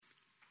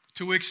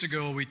2 weeks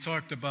ago, we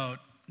talked about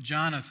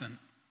Jonathan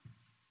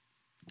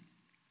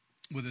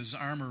with his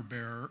armor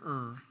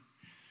bearer,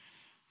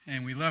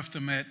 and we left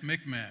him at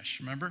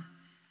Michmash, remember?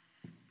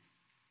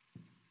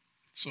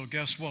 So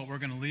guess what? We're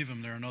going to leave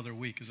him there another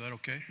week. Is that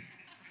okay?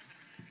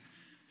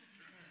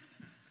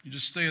 You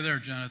just stay there,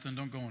 Jonathan.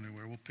 Don't go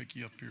anywhere. We'll pick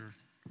you up here.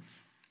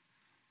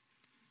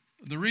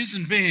 The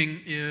reason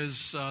being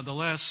is the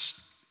last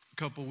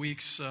couple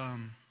weeks,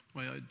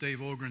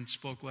 Dave Ogren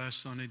spoke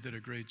last Sunday, did a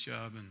great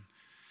job, and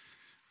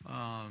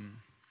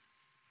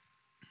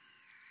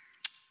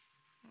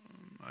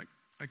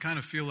I kind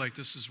of feel like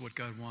this is what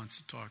God wants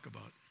to talk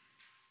about.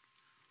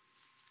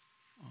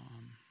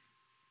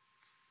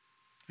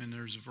 And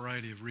there's a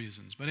variety of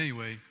reasons. But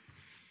anyway,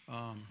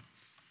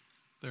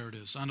 there it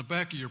is. On the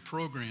back of your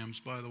programs,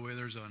 by the way,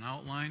 there's an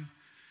outline,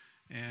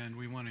 and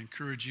we want to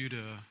encourage you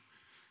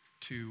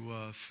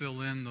to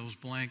fill in those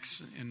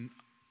blanks. And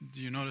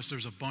do you notice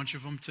there's a bunch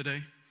of them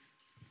today?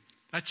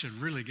 That should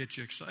really get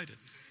you excited,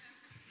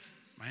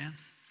 man.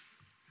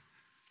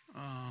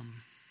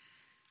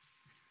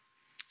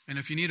 And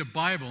if you need a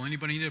Bible,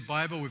 anybody need a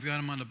Bible? We've got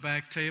them on the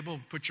back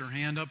table. Put your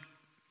hand up.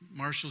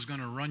 Marshall's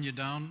going to run you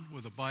down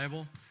with a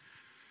Bible.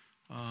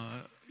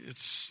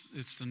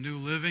 It's the New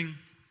Living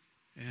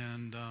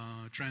and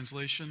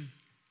translation.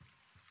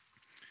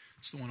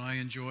 It's the one I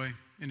enjoy.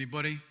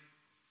 Anybody?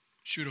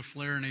 Shoot a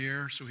flare in the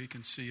air so he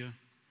can see you.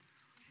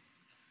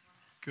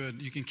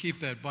 Good. You can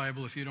keep that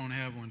Bible if you don't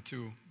have one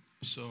too.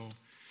 So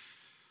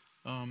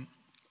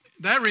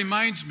that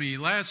reminds me,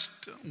 last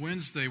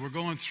Wednesday we're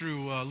going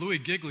through Louis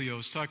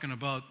Giglio's talking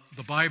about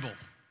the Bible,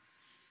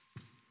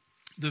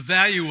 the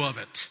value of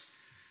it.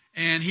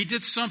 And he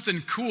did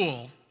something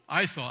cool,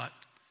 I thought,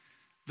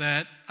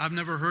 that I've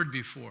never heard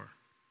before.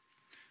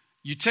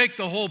 You take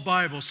the whole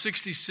Bible,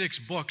 66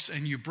 books,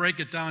 and you break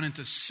it down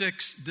into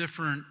 6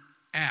 different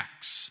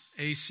acts,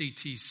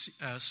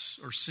 A-C-T-S,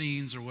 or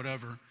scenes, or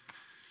whatever.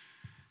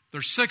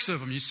 There's 6 of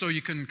them, so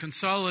you can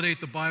consolidate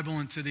the Bible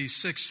into these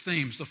 6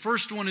 themes. The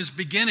first one is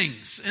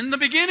beginnings. In the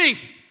beginning,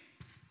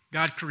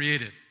 God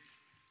created.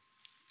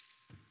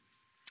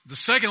 The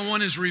second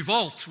one is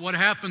revolt. What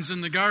happens in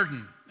the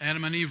garden?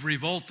 Adam and Eve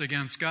revolt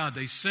against God.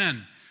 They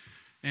sin.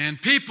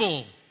 And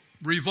people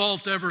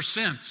revolt ever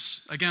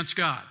since against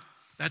God.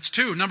 That's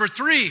 2. Number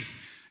 3,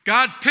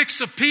 God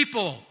picks a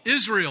people,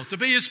 Israel, to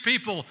be his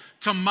people,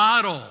 to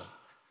model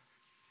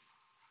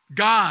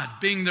God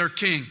being their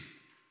king.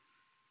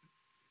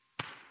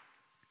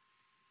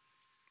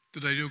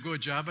 Did I do a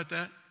good job at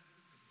that?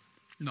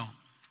 No.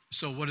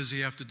 So what does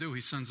he have to do?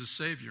 He sends a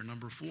Savior,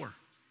 number 4.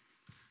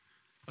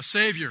 A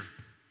Savior.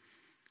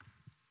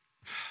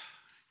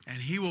 And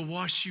he will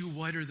wash you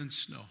whiter than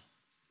snow.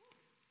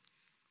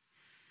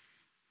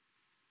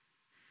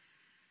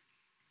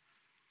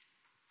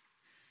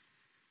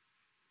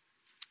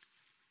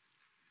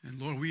 And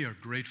Lord, we are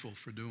grateful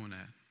for doing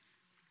that.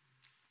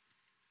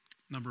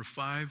 Number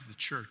 5, the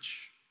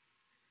church.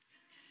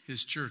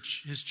 His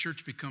church. His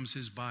church becomes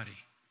his body.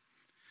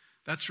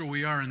 That's where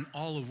we are in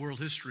all of world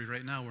history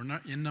right now. We're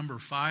not in number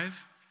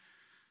 5,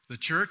 the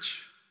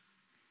church.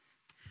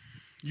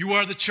 You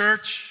are the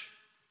church.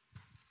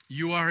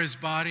 You are his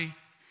body.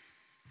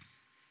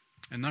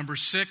 And number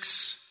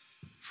 6,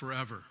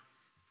 forever.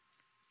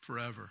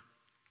 Forever.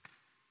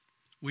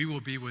 We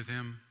will be with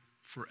him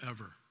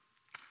forever.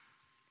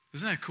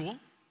 Isn't that cool?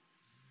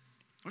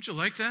 Don't you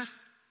like that?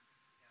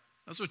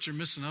 That's what you're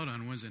missing out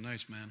on Wednesday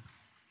nights, man.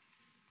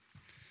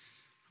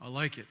 I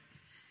like it.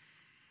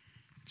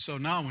 So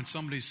now when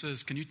somebody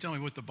says, can you tell me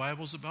what the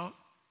Bible's about?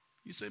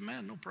 You say,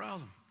 man, no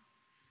problem.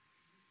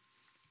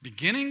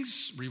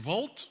 Beginnings,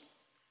 revolt,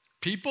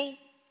 people,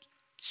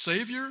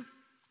 Savior,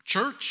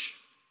 church,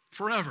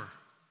 forever.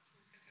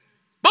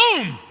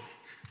 Boom!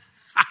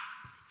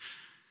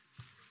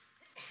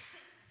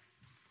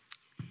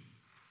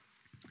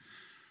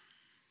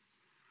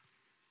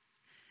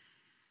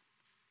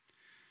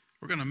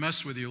 We're going to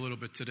mess with you a little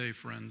bit today,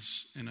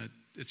 friends, and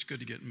it's good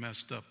to get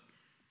messed up.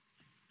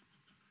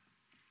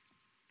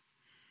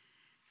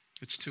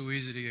 It's too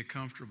easy to get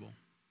comfortable.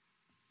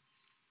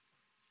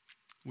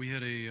 We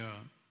had a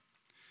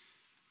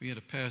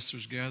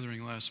pastor's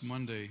gathering last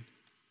Monday,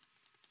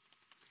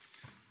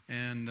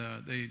 and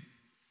we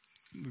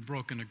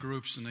broke into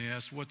groups, and they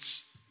asked,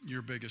 "What's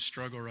your biggest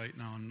struggle right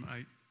now?" And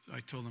I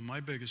told them my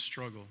biggest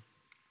struggle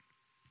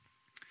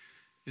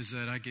is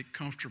that I get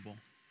comfortable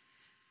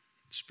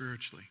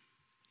spiritually.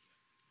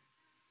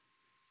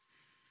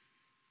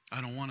 I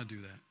don't want to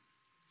do that.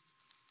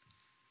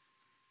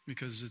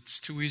 Because it's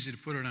too easy to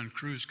put it on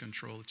cruise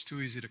control. It's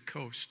too easy to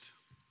coast.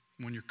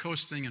 When you're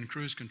coasting in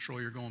cruise control,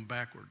 you're going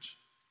backwards.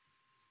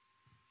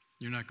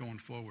 You're not going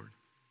forward.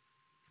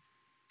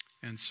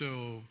 And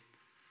so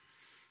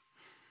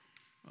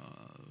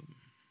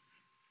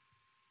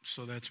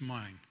that's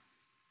mine.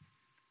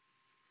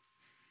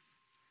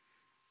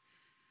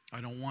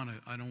 I don't want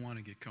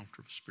to get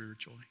comfortable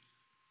spiritually.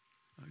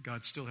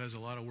 God still has a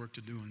lot of work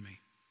to do in me.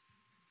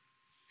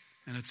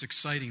 And it's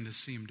exciting to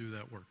see him do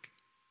that work,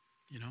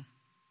 you know?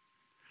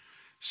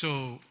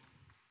 So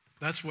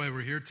That's why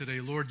we're here today.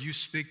 Lord, you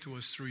speak to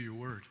us through your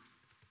word.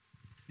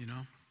 You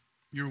know,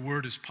 your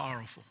word is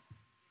powerful.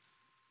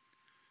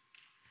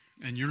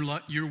 And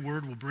your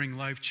word will bring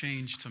life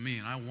change to me.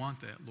 And I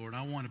want that, Lord.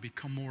 I want to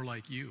become more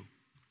like you.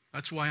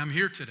 That's why I'm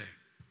here today.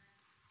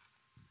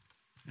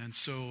 And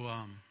so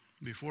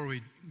before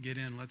we get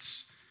in,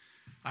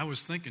 I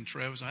was thinking,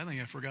 Travis, I think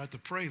I forgot to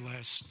pray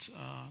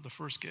the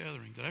first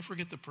gathering. Did I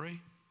forget to pray?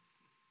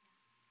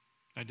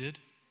 I did?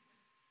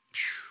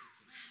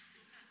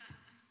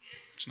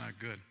 It's not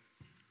good.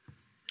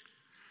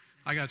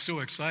 I got so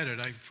excited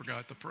I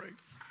forgot to pray.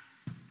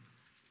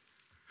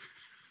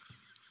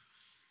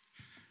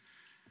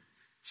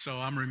 So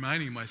I'm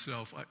reminding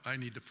myself I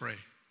need to pray.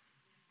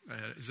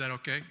 Is that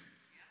okay?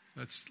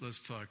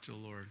 Let's talk to the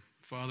Lord.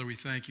 Father, we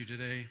thank you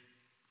today.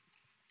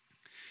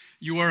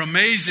 You are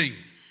amazing.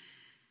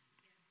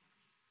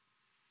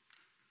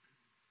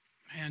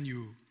 Man,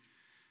 you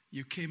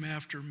came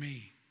after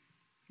me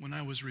when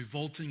I was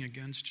revolting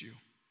against you.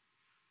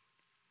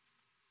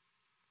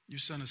 You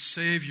sent a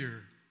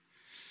Savior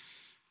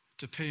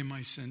to pay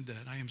my sin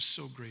debt. I am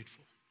so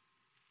grateful.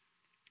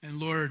 And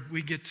Lord,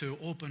 we get to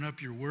open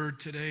up your word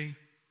today.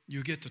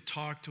 You get to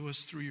talk to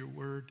us through your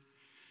word.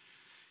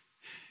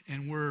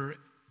 And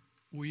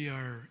we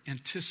are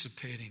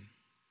anticipating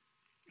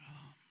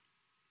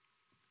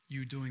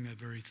you doing that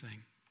very thing.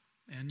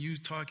 And you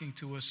talking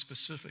to us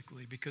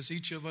specifically, because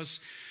each of us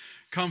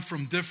come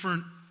from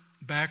different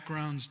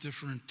backgrounds,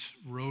 different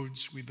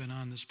roads we've been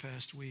on this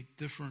past week,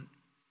 different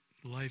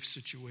life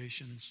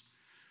situations.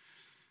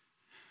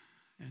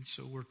 And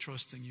so we're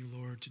trusting you,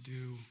 Lord, to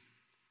do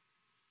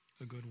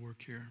a good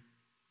work here.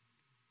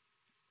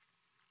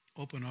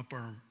 Open up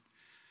our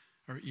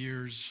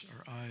ears,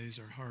 our eyes,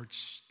 our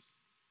hearts.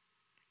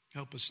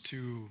 Help us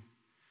to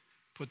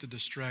put the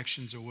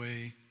distractions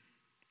away,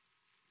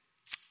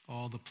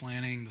 all the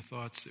planning, the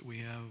thoughts that we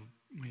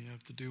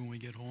have to do when we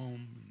get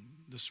home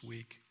this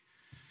week.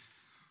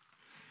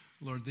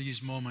 Lord,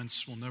 these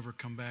moments will never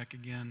come back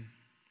again,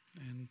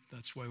 and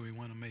that's why we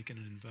want to make an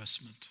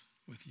investment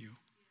with you.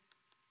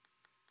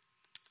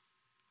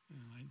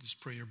 And I just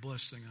pray your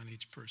blessing on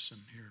each person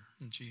here.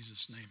 In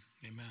Jesus' name,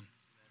 amen.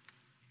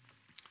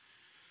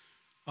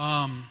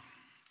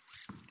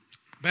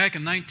 Back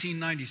in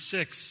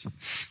 1996,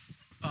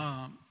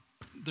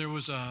 there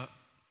was a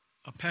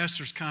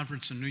pastor's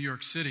conference in New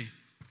York City.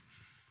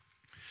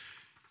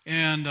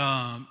 And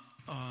the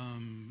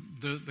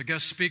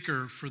guest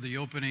speaker for the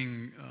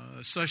opening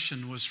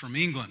session was from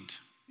England.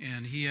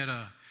 And he had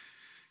a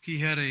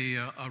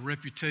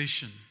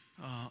reputation,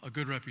 a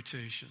good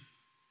reputation.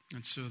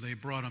 And so they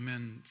brought him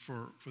in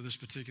for this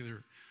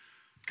particular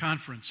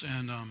conference.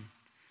 And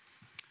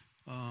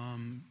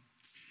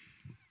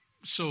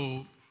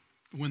so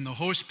when the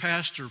host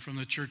pastor from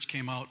the church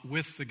came out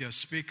with the guest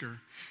speaker,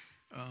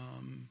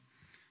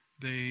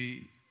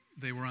 they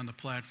were on the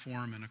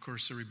platform, and of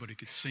course everybody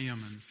could see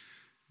them.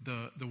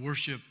 And the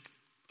worship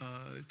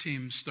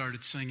team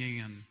started singing,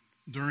 and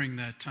during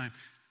that time,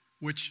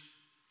 which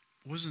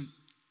wasn't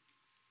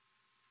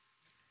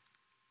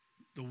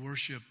the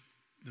worship,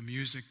 the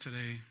music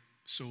today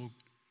so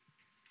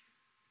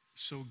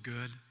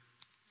good,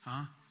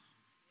 huh?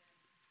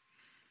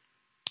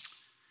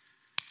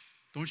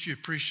 Don't you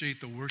appreciate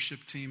the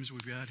worship teams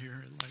we've got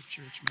here at Life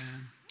Church,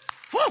 man?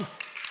 Woo!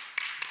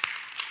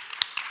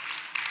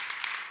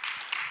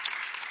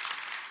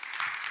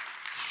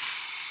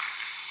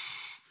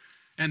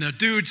 And the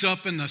dudes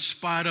up in the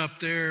spot up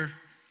there,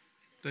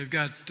 they've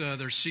got their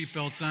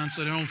seatbelts on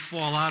so they don't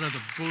fall out of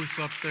the booth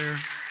up there.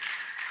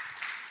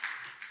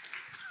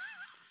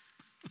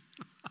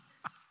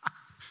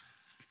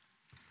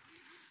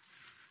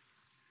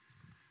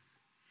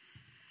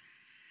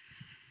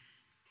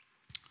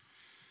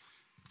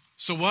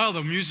 So while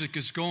the music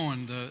is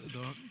going, the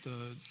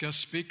guest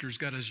speaker's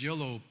got his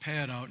yellow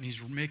pad out and he's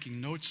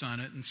making notes on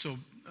it. And so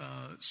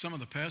some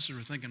of the pastors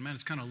are thinking, man,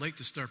 it's kind of late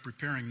to start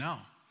preparing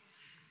now.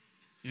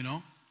 You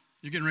know,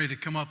 you're getting ready to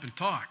come up and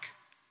talk.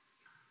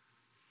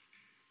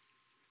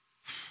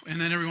 And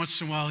then every once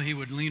in a while he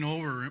would lean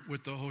over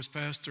with the host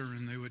pastor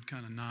and they would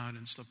kind of nod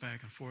and stuff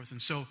back and forth.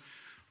 And so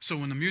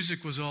when the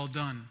music was all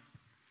done,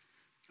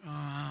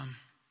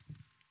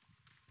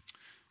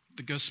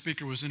 the guest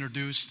speaker was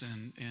introduced,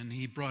 and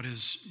he brought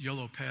his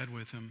yellow pad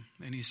with him.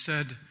 And he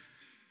said,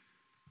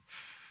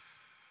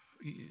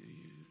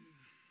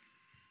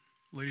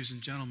 ladies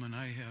and gentlemen,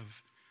 I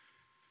have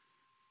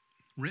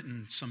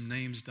written some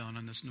names down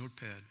on this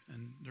notepad,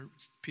 and there are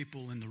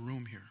people in the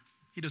room here.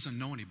 He doesn't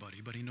know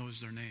anybody, but he knows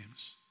their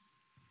names.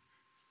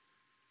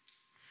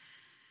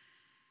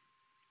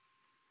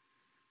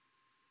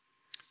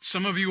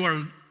 Some of you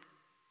are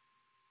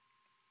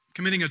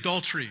committing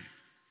adultery.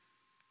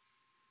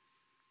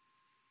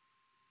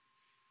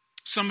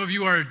 Some of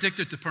you are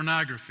addicted to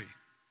pornography.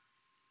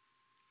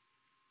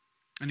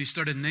 And he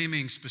started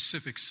naming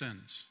specific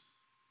sins.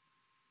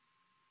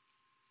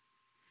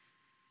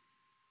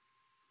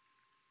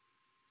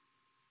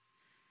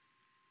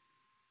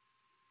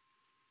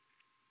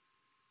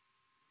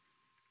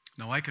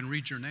 Now I can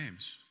read your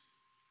names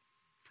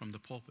from the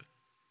pulpit.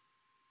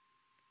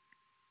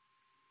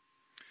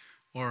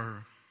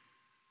 Or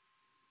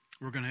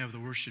we're going to have the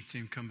worship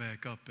team come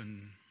back up,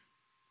 and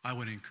I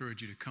would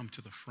encourage you to come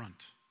to the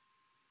front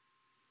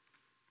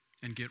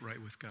and get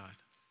right with God.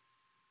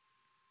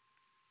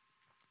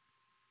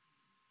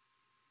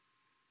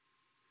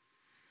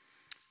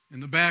 In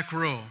the back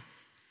row,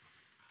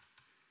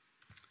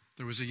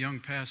 there was a young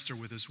pastor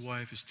with his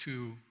wife, his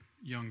 2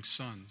 young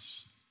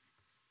sons,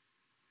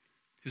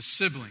 his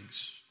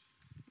siblings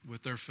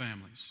with their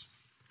families.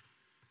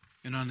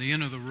 And on the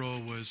end of the row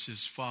was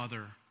his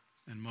father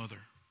and mother.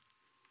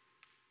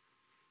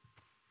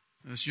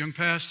 This young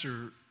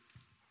pastor,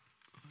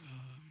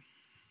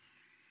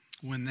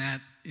 when that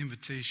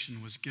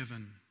invitation was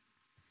given,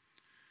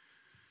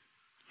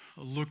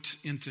 looked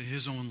into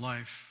his own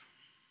life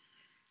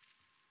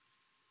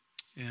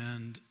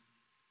and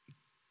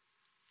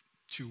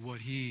to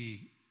what he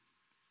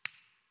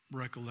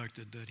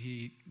recollected, that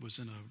he was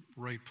in a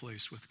right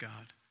place with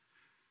God.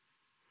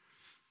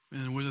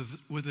 And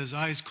with his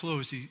eyes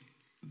closed,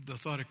 the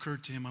thought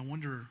occurred to him, I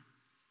wonder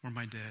where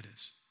my dad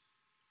is.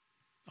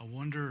 I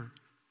wonder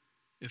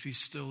if he's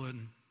still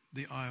in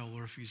the aisle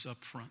or if he's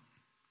up front.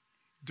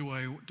 Do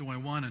I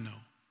want to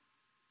know?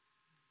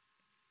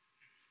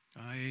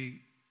 I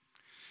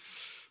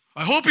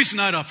hope he's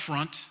not up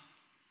front.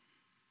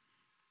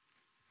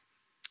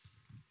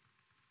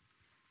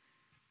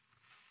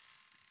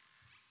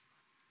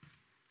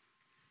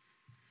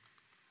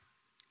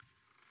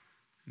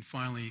 And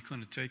finally, he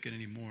couldn't take it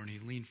anymore, and he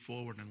leaned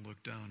forward and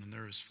looked down, and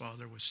there his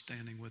father was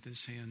standing with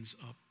his hands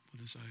up, with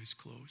his eyes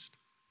closed.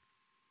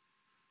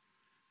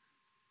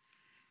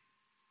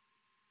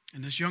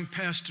 And this young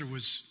pastor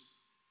was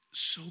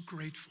so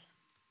grateful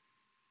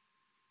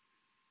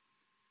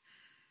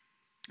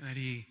that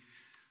he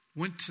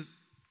went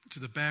to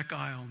the back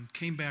aisle and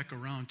came back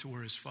around to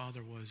where his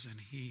father was, and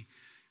he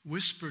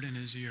whispered in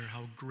his ear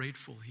how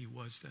grateful he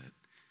was that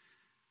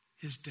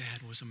his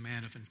dad was a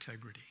man of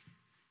integrity.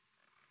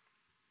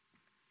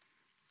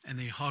 And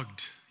they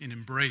hugged and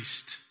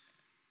embraced.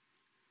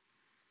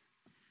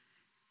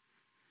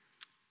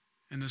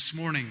 And this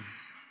morning,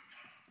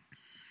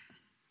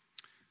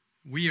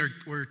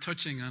 we're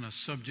touching on a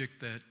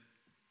subject that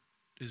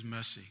is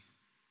messy.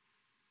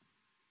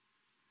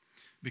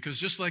 Because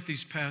just like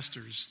these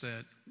pastors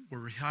that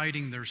were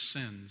hiding their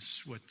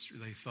sins, what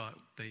they thought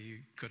they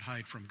could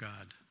hide from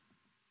God.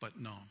 But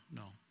no.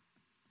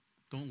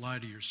 Don't lie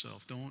to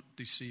yourself. Don't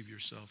deceive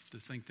yourself to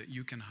think that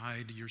you can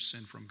hide your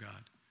sin from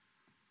God.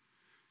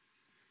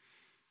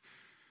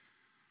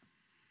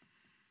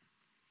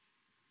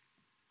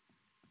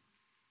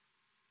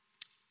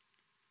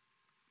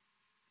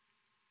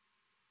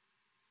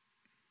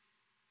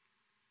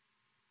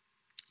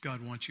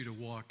 God wants you to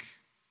walk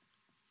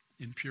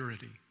in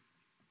purity,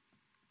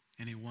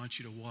 and He wants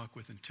you to walk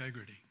with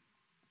integrity.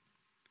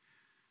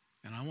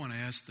 And I want to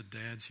ask the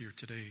dads here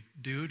today,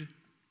 dude,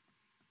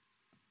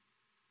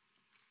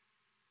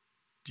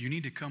 do you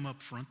need to come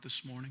up front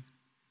this morning?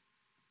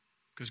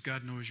 Because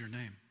God knows your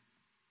name.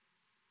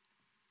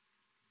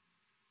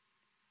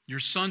 Your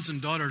sons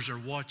and daughters are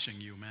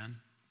watching you, man.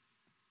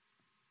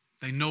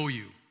 They know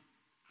you.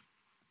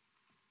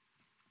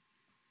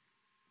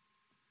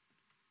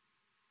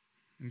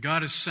 And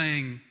God is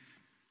saying,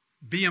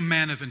 be a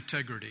man of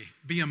integrity.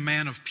 Be a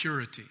man of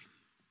purity.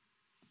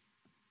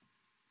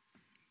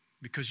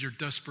 Because you're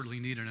desperately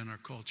needed in our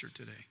culture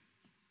today.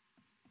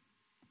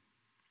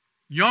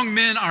 Young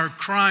men are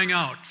crying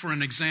out for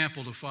an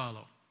example to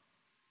follow.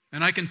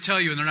 And I can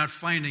tell you, they're not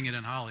finding it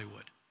in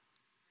Hollywood.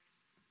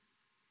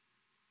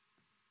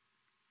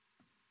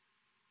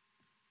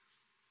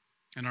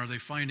 And are they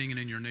finding it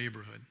in your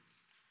neighborhood?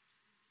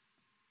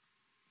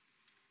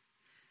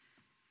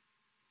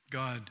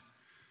 God,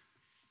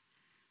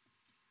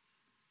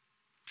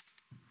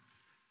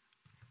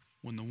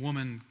 when the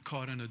woman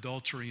caught in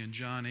adultery in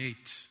John 8,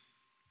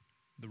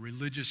 the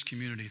religious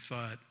community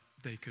thought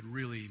they could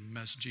really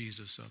mess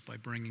Jesus up by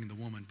bringing the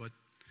woman, but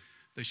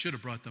they should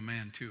have brought the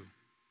man too.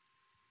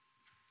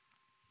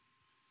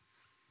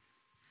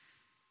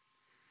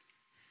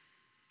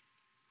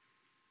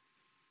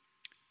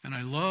 And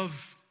I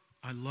love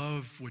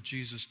what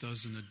Jesus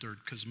does in the dirt,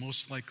 because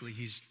most likely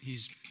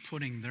he's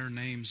putting their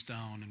names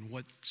down and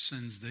what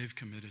sins they've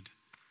committed.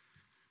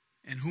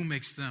 And who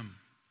makes them,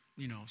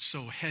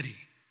 so heady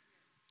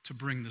to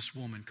bring this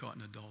woman caught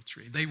in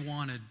adultery? They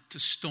wanted to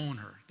stone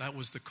her. That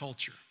was the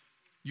culture.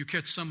 You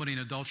catch somebody in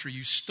adultery,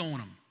 you stone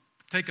them.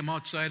 Take them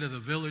outside of the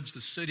village,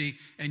 the city,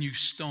 and you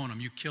stone them.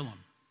 You kill them.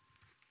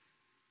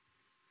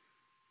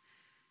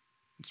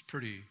 It's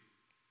pretty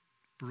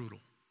brutal.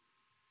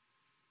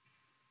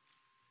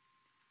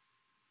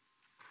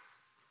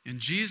 And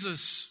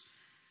Jesus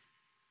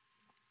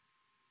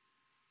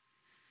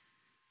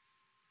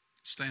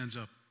stands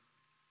up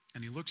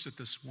and He looks at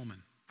this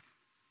woman.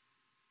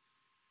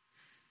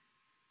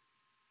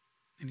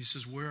 And He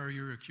says, where are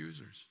your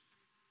accusers?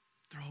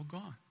 They're all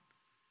gone.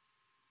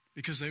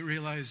 Because they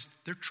realized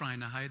they're trying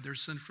to hide their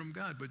sin from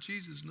God. But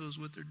Jesus knows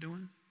what they're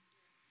doing.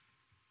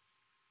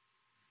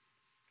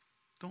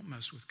 Don't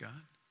mess with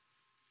God.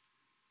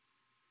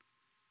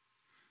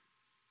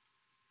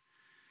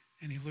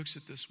 And he looks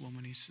at this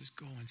woman. He says,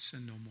 go and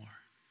sin no more.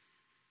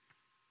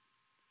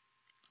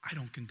 I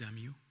don't condemn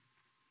you.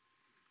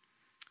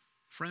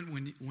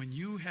 Friend, when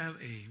you have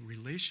a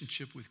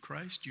relationship with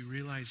Christ, you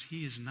realize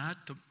he's not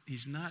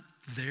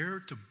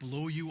there to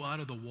blow you out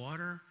of the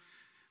water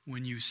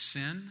when you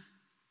sin,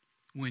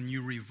 when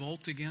you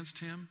revolt against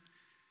him.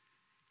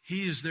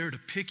 He is there to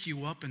pick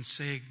you up and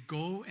say,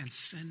 go and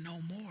sin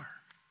no more.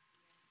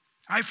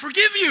 I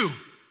forgive you.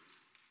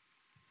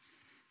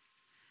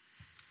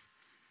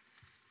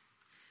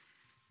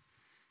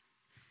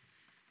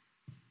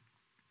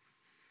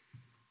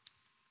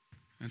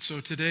 And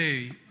so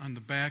today, on the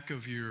back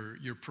of your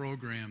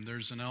program,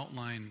 there's an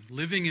outline,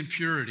 Living in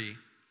Purity.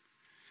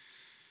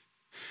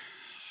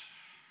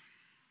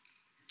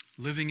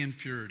 Living in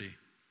Purity.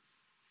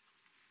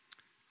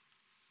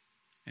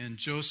 And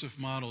Joseph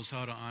models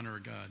how to honor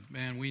God.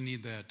 Man, we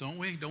need that, don't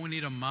we? Don't we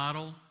need a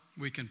model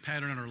we can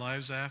pattern our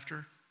lives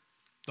after?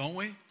 Don't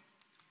we?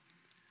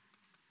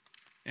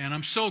 And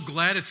I'm so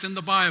glad it's in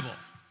the Bible,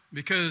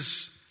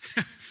 because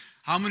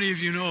how many of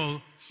you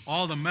know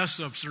all the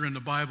mess-ups are in the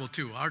Bible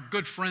too? Our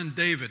good friend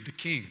David, the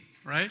king,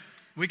 right?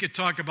 We could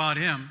talk about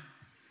him,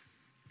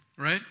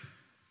 right?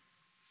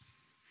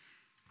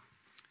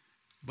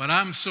 But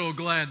I'm so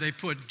glad they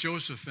put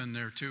Joseph in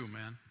there too,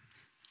 man.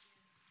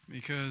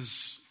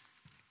 Because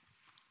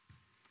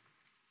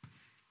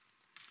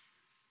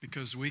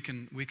we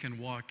can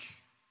walk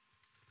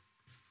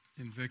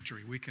in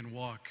victory. We can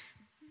walk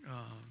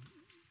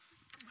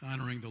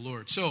honoring the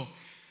Lord. So,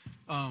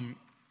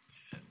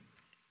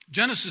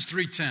 Genesis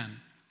 3:10.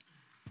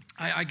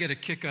 I get a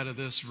kick out of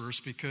this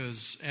verse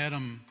because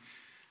Adam,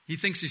 he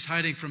thinks he's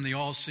hiding from the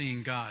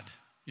all-seeing God,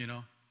 you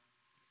know.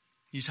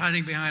 He's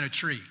hiding behind a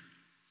tree.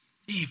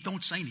 Eve,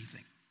 don't say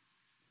anything.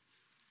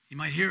 He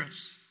might hear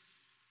us.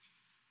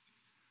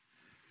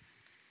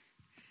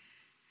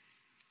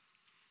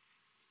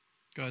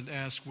 God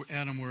asked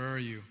Adam, where are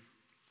you?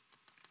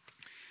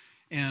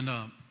 And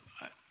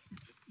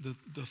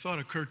the thought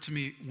occurred to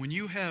me, when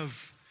you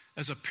have,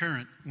 as a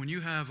parent, when you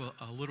have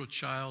a little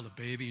child, a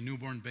baby, a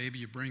newborn baby,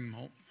 you bring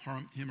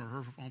him or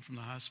her home from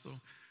the hospital,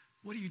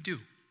 what do?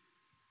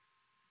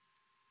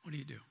 What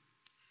do?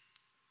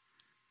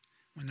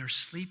 When they're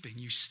sleeping,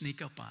 you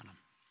sneak up on them.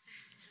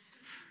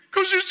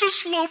 Because you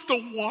just love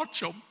to watch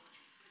them.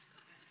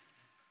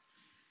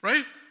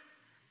 Right?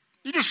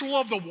 You just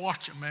love to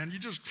watch them, man. You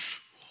just,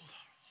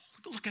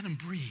 look at them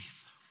breathe.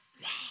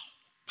 Wow.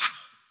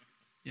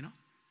 You know?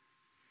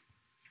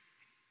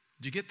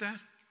 Do you get that?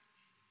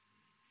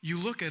 You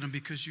look at them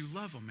because you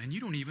love them, and you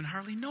don't even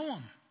hardly know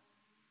them.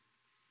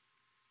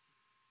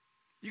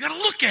 You got to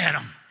look at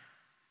them.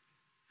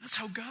 That's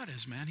how God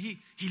is, man. He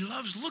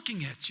loves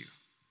looking at you.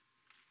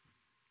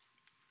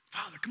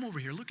 Father, come over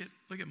here. Look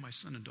at my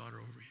son and daughter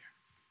over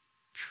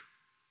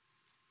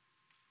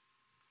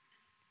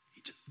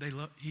here.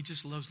 He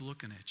just loves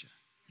looking at you.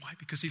 Why?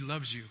 Because he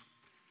loves you.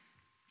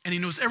 And he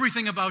knows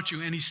everything about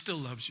you, and he still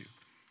loves you.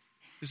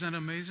 Isn't that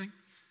amazing?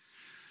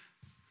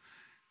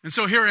 And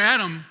so here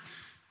Adam,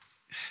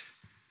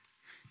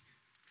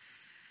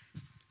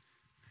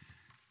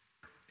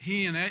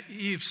 he and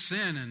Eve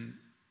sin,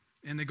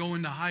 and they go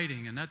into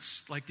hiding. And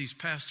that's like these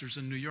pastors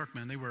in New York,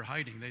 man. They were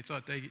hiding. They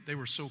thought they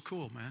were so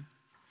cool, man.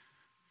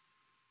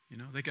 You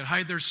know, they could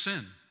hide their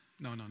sin.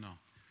 No.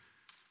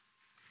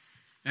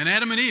 And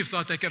Adam and Eve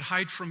thought they could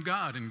hide from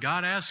God. And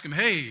God asked him,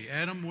 hey,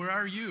 Adam, where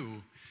are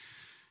you?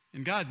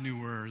 And God knew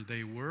where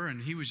they were.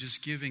 And he was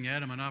just giving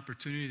Adam an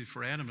opportunity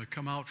for Adam to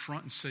come out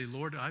front and say,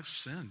 Lord, I've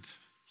sinned.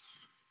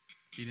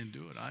 He didn't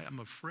do it. I'm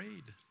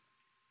afraid.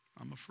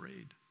 I'm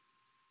afraid.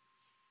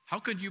 How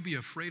could you be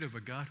afraid of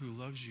a God who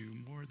loves you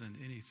more than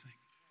anything?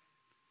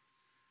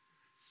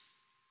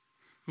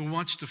 Who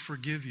wants to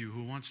forgive you,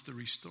 who wants to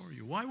restore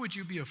you? Why would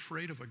you be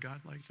afraid of a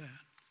God like that?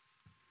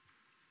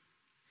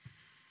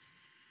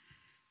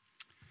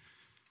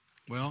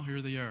 Well,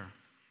 here they are.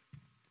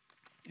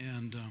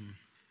 And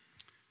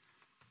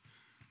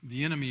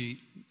the enemy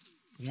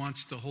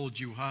wants to hold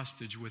you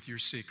hostage with your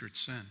secret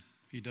sin.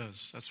 He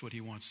does. That's what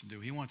he wants to do.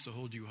 He wants to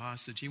hold you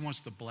hostage. He wants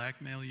to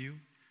blackmail you.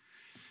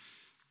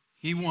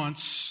 He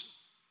wants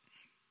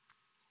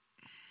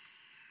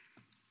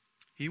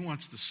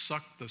to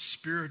suck the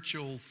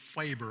spiritual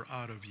fiber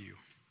out of you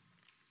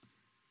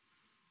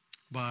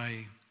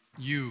by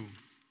you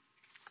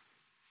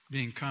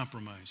being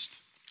compromised.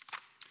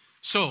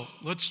 So,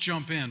 let's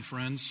jump in,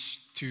 friends,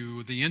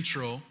 to the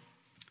intro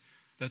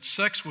that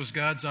sex was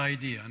God's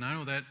idea. And I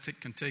know that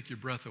can take your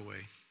breath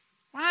away.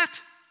 What?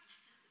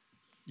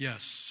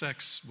 Yes,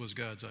 sex was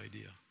God's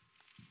idea.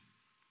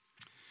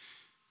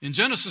 In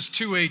Genesis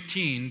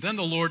 2:18, then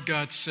the Lord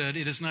God said,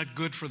 it is not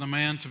good for the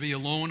man to be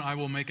alone. I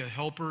will make a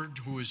helper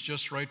who is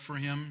just right for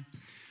him.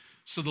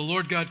 So the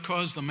Lord God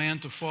caused the man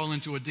to fall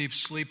into a deep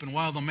sleep. And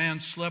while the man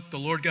slept, the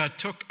Lord God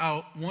took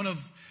out one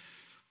of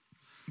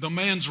the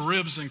man's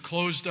ribs and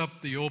closed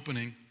up the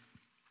opening.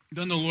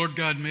 Then the Lord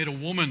God made a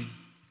woman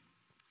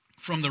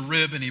from the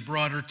rib, and he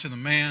brought her to the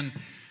man.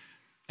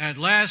 At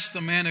last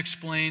the man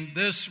explained,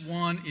 "This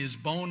one is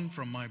bone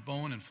from my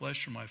bone and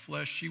flesh from my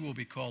flesh. She will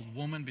be called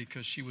woman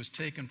because she was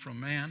taken from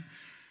man."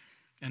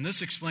 And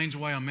this explains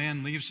why a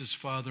man leaves his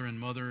father and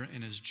mother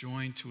and is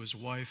joined to his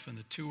wife, and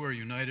the two are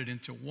united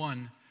into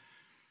one.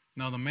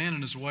 Now the man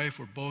and his wife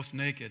were both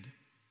naked,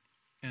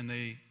 and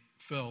they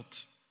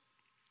felt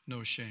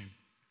no shame.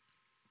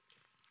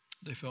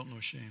 They felt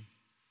no shame.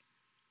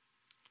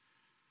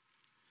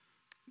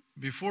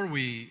 Before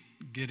we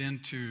get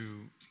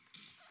into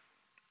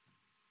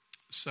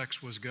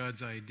sex was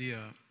God's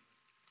idea,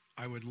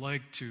 I would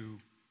like to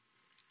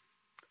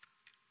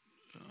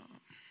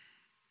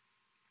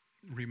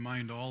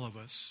remind all of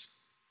us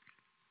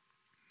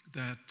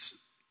that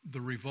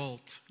the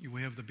revolt,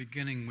 we have the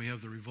beginning, we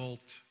have the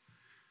revolt.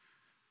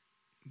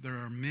 There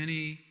are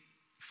many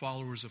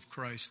followers of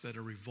Christ that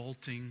are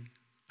revolting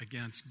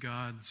against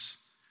God's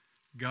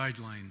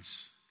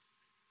guidelines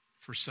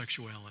for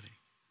sexuality,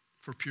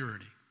 for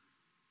purity.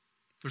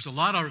 There's a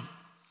lot of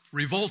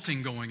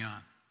revolting going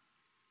on.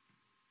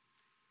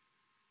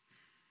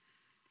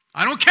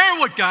 I don't care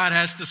what God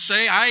has to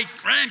say.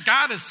 Man,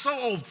 God is so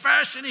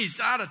old-fashioned. He's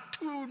out of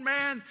tune,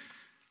 man.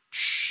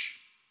 Shh.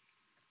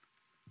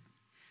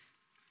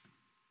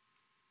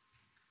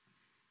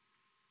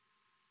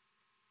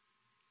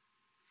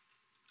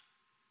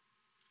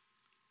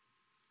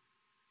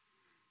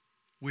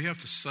 We have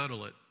to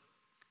settle it.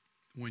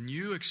 When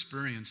you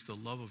experience the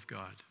love of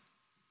God,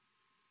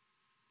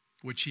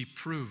 which He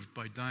proved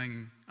by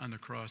dying on the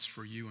cross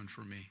for you and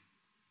for me,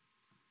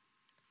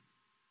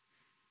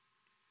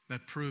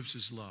 that proves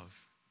His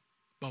love.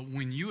 But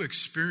when you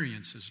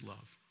experience His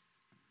love,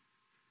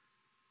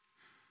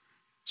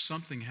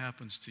 something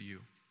happens to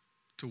you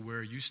to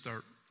where you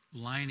start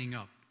lining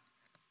up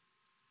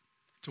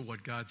to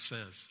what God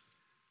says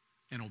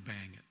and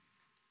obeying it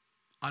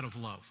out of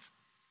love,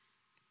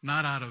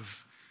 not out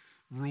of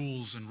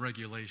rules and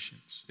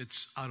regulations.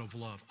 It's out of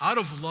love. Out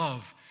of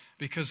love,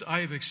 because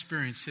I have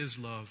experienced His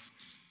love,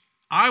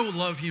 I will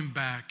love Him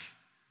back.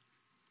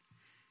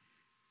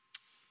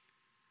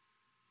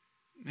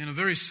 And a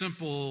very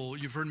simple,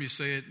 you've heard me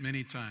say it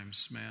many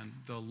times,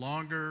 man. The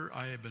longer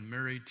I have been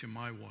married to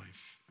my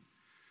wife,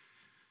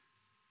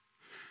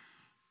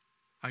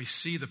 I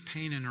see the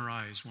pain in her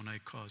eyes when I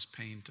cause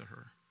pain to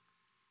her.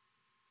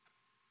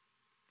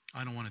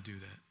 I don't want to do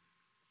that.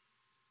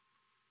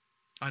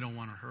 I don't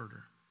want to hurt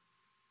her.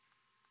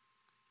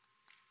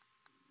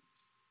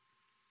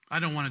 I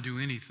don't want to do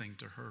anything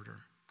to hurt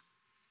her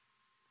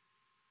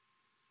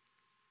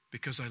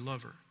because I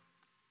love her.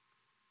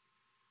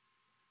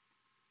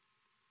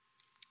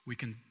 We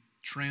can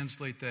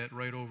translate that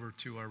right over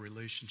to our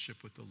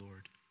relationship with the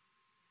Lord.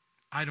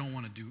 I don't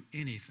want to do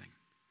anything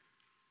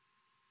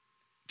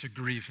to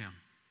grieve Him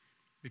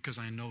because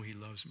I know He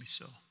loves me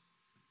so.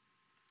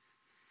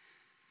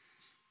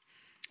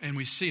 And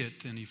we see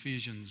it in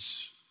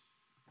Ephesians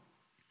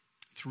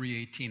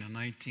 3:18 and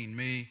 19.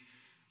 May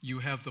you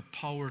have the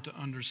power to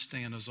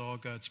understand, as all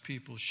God's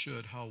people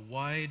should, how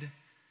wide,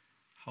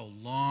 how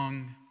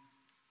long,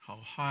 how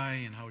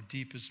high, and how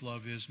deep His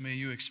love is. May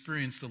you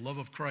experience the love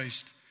of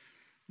Christ,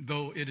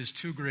 though it is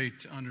too great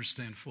to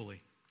understand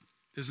fully.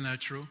 Isn't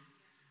that true?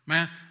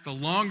 Man, the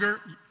longer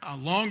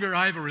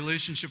I have a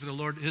relationship with the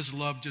Lord, His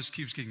love just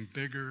keeps getting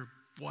bigger,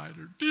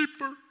 wider,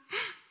 deeper.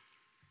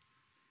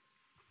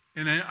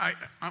 And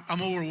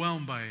I'm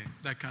overwhelmed by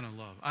that kind of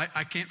love.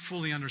 I can't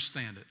fully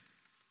understand it.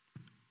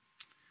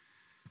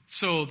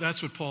 So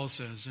that's what Paul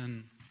says.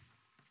 And,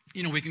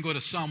 we can go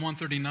to Psalm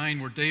 139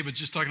 where David's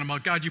just talking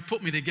about, God, you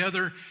put me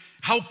together.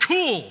 How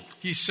cool,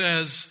 he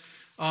says,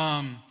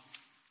 for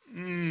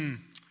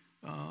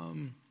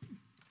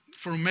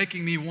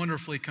making me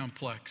wonderfully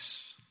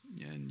complex.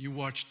 And you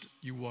watched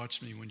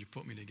me when you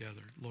put me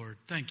together. Lord,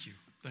 thank you.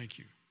 Thank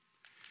you.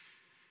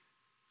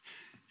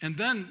 And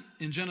then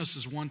in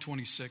Genesis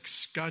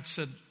 1:26, God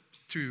said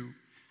to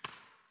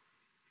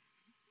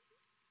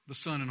the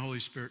Son and Holy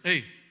Spirit,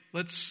 hey,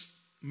 let's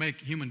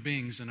make human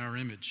beings in our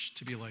image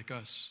to be like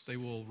us. They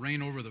will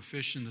reign over the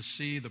fish in the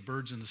sea, the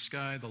birds in the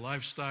sky, the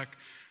livestock,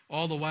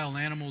 all the wild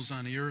animals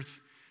on the earth,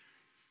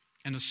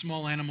 and the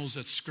small animals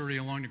that scurry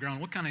along the ground.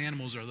 What kind of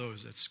animals are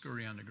those that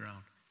scurry on the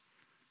ground?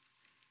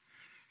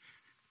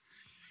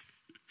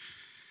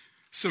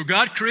 So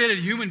God created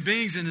human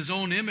beings in His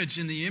own image.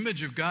 In the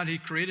image of God, He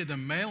created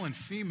them male and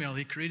female.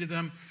 He created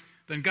them.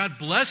 Then God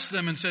blessed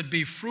them and said,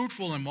 be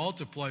fruitful and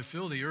multiply,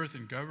 fill the earth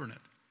and govern it.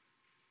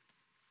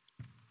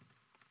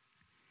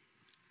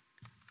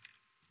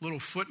 Little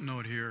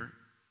footnote here.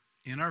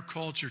 In our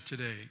culture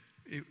today,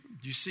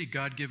 you see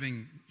God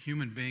giving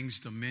human beings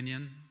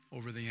dominion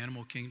over the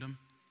animal kingdom?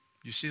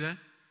 You see that?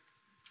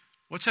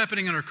 What's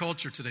happening in our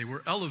culture today?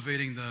 We're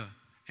elevating the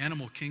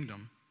animal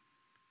kingdom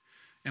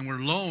and we're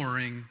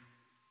lowering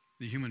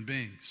the human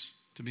beings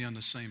to be on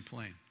the same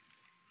plane.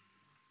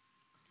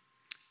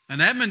 And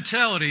that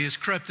mentality has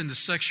crept into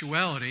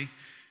sexuality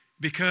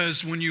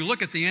because when you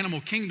look at the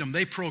animal kingdom,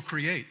 they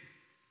procreate.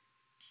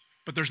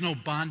 But there's no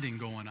bonding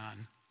going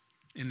on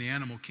in the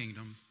animal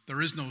kingdom.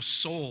 There is no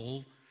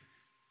soul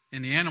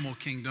in the animal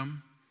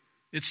kingdom.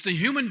 It's the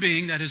human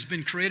being that has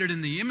been created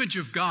in the image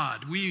of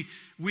God. We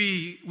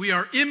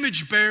are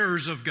image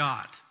bearers of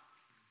God.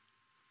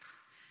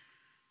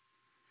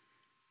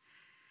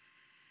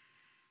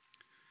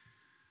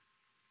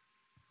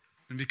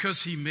 And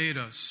because He made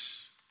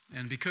us,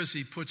 and because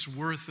He puts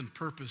worth and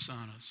purpose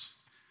on us,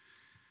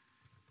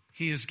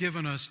 He has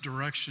given us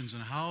directions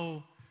on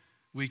how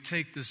we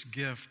take this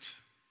gift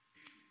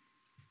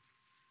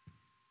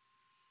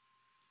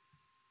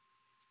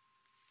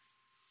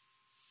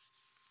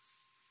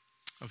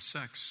of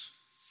sex.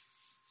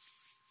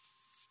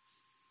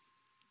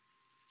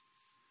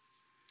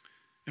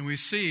 And we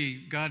see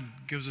God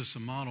gives us a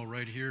model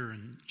right here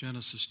in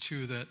Genesis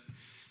 2 that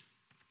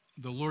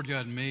the Lord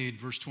God made,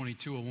 verse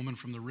 22, a woman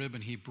from the rib,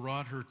 and He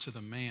brought her to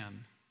the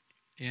man.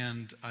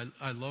 And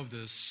I love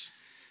this.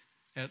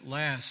 At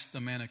last, the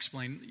man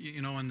explained,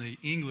 in the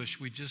English,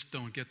 we just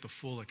don't get the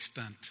full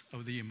extent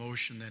of the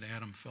emotion that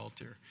Adam felt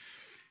here.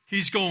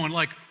 He's going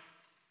like,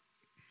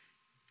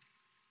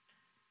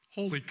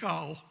 holy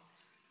cow.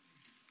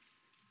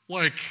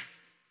 Like,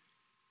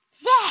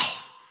 wow.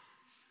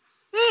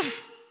 Woo.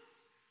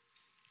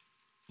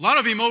 A lot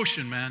of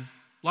emotion, man.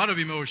 A lot of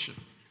emotion.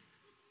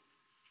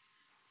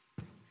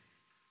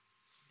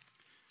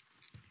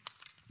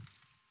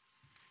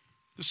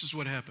 This is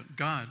what happened.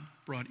 God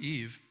brought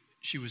Eve.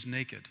 She was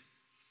naked.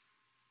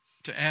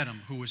 To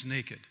Adam, who was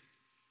naked.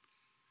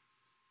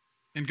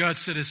 And God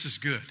said, this is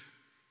good.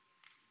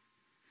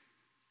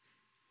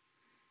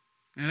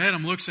 And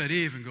Adam looks at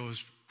Eve and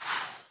goes,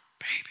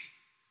 baby.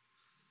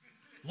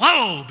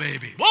 Whoa,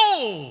 baby.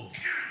 Whoa.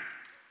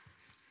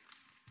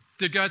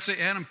 Did God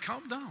say, Adam,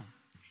 calm down?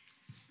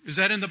 Is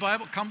that in the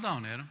Bible? Calm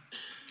down, Adam.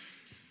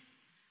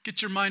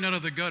 Get your mind out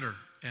of the gutter,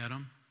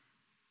 Adam.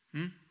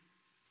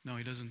 No,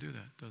 He doesn't do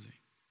that, does He?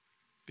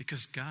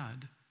 Because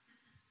God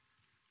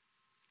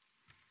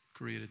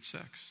created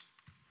sex.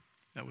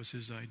 That was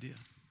His idea.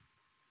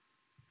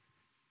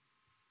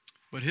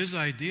 But His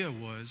idea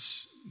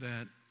was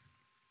that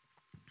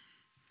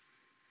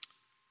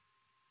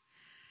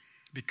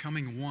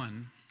becoming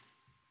one,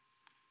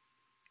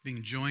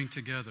 being joined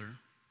together,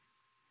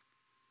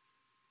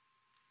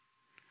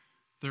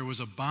 there was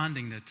a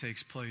bonding that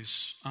takes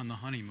place on the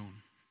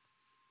honeymoon.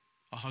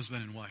 A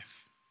husband and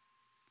wife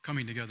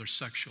coming together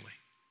sexually.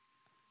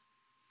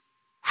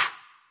 Whew.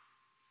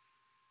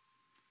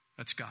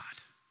 That's God.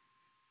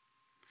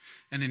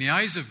 And in the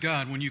eyes of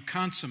God, when you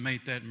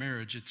consummate that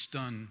marriage, it's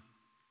done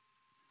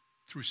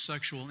through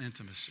sexual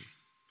intimacy.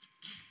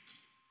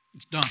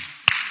 It's done.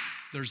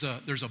 There's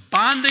a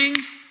bonding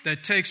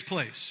that takes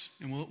place.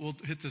 And we'll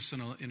hit this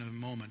in a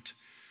moment.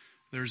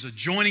 There's a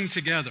joining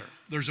together.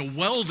 There's a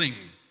welding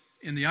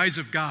in the eyes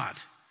of God.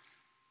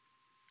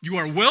 You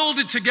are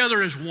welded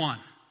together as one.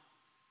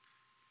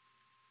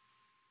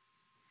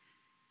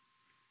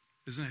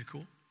 Isn't that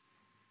cool?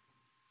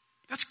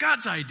 That's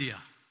God's idea.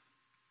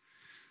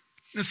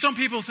 And some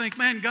people think,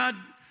 man, God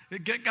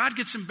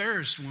gets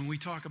embarrassed when we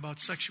talk about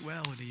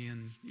sexuality,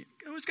 and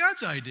it was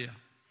God's idea.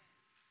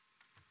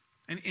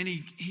 And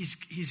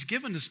he's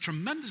given this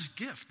tremendous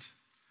gift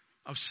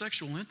of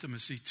sexual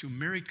intimacy to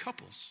married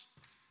couples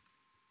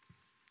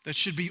that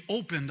should be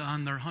opened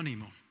on their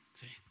honeymoon.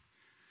 See?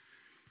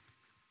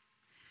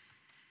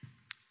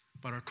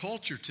 But our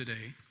culture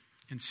today,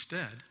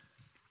 instead,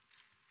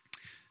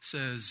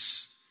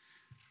 says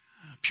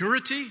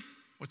purity,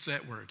 what's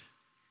that word?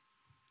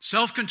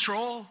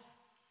 Self-control,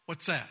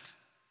 what's that?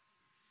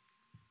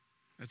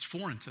 That's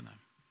foreign to them.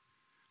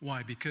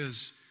 Why?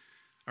 Because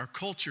our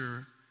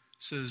culture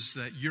says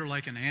that you're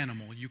like an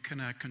animal. You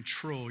cannot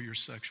control your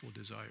sexual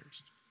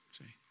desires.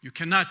 See? You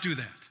cannot do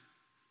that.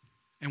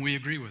 And we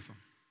agree with them.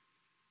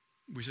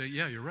 We say,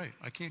 yeah, you're right.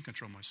 I can't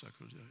control my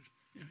sexual desires.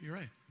 Yeah, you're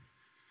right.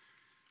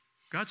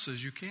 God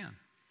says you can.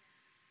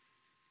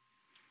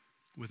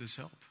 With His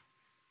help.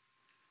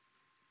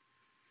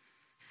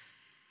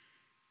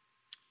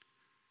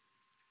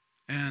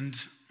 And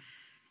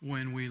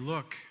when we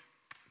look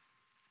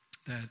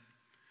that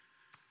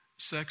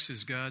sex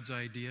is God's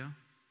idea,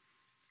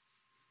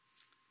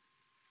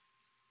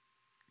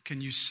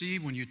 can you see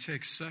when you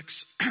take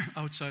sex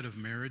outside of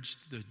marriage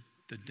the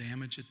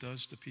damage it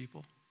does to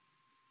people?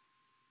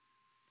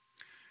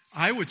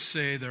 I would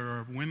say there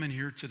are women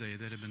here today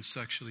that have been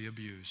sexually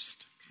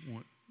abused.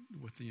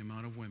 With the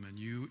amount of women.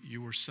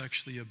 You were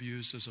sexually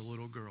abused as a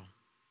little girl.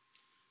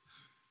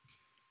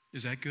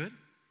 Is that good?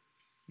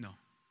 No,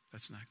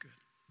 that's not good.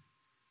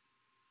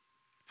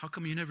 How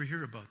come you never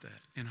hear about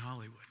that in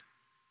Hollywood?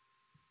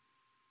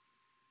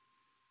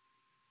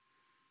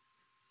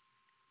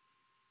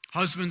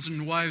 Husbands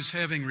and wives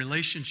having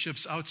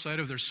relationships outside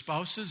of their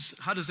spouses,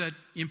 how does that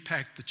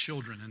impact the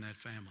children in that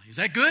family? Is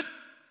that good?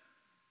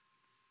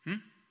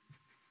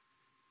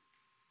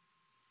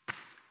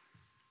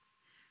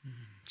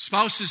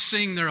 Spouses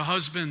seeing their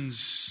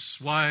husbands,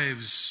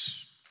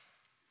 wives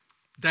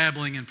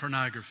dabbling in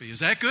pornography. Is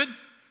that good?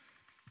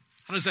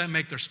 How does that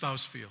make their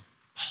spouse feel?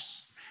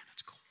 Oh, man,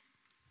 that's cool.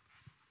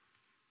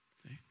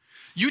 See?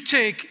 You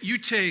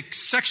take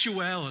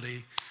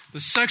sexuality,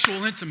 the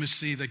sexual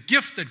intimacy, the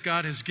gift that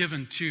God has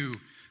given to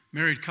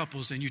married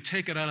couples and you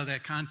take it out of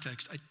that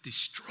context, it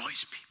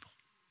destroys people.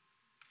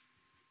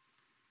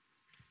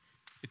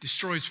 It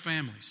destroys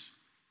families.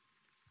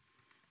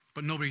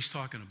 But nobody's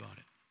talking about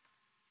it.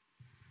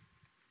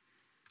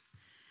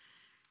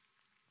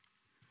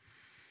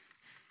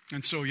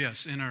 And so,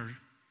 yes, in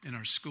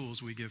our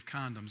schools, we give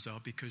condoms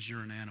out because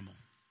you're an animal.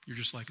 You're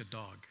just like a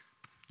dog.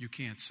 You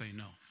can't say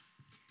no.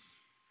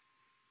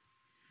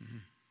 Mm-hmm.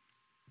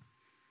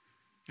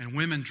 And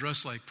women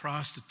dress like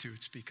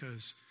prostitutes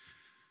because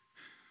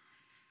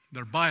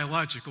their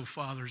biological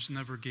fathers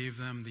never gave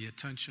them the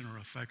attention or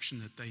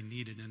affection that they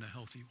needed in a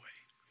healthy way.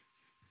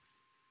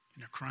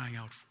 And they're crying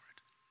out for it.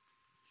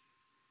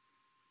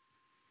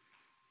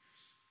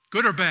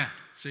 Good or bad,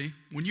 see?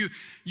 When you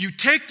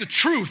take the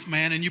truth,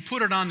 man, and you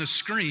put it on the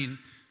screen,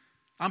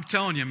 I'm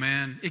telling you,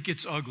 man, it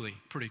gets ugly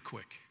pretty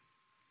quick.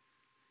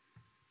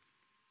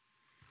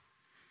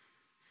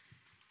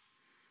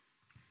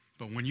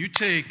 But when you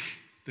take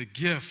the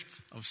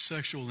gift of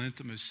sexual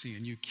intimacy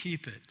and you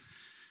keep it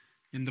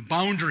in the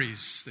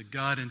boundaries that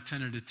God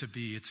intended it to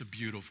be, it's a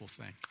beautiful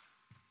thing.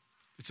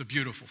 It's a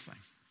beautiful thing.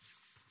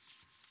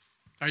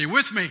 Are you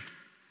with me?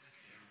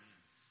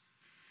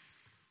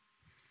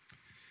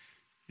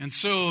 And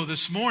so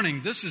this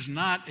morning, this is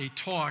not a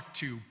talk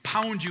to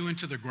pound you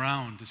into the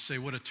ground to say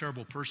what a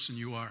terrible person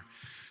you are.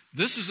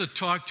 This is a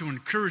talk to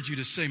encourage you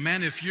to say,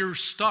 man, if you're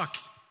stuck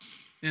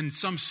in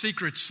some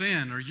secret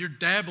sin or you're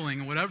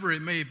dabbling, whatever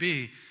it may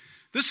be,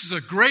 this is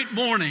a great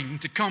morning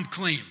to come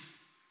clean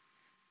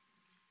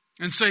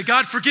and say,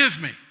 God,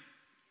 forgive me.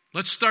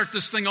 Let's start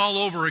this thing all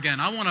over again.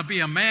 I want to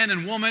be a man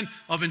and woman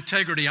of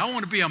integrity. I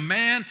want to be a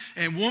man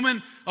and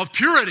woman of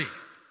purity.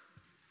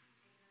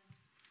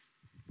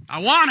 I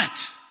want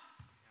it.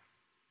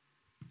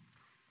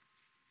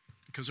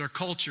 Because our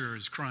culture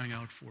is crying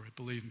out for it,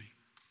 believe me.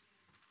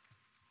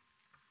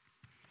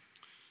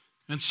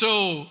 And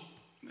so,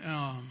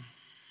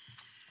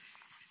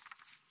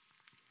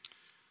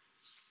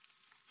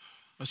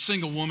 a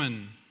single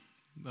woman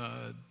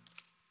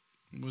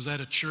was at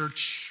a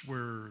church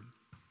where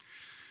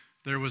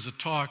there was a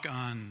talk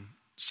on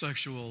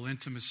sexual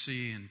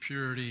intimacy and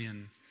purity,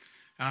 and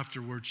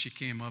afterwards she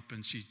came up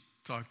and she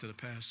talked to the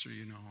pastor,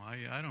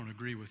 I don't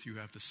agree with you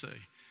have to say.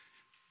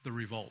 The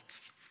revolt.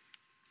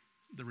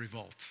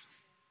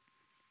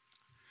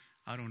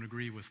 I don't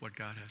agree with what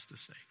God has to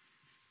say.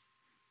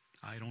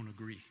 I don't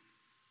agree.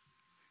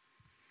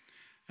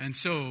 And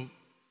so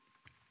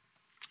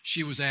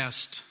she was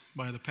asked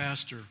by the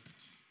pastor,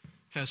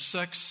 has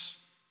sex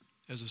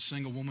as a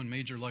single woman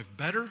made your life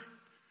better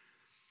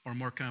or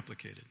more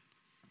complicated?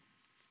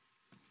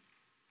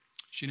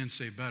 She didn't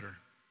say better.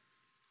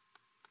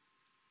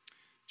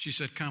 She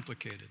said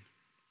complicated.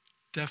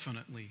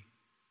 Definitely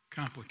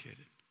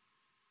complicated.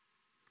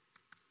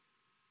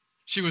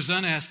 She was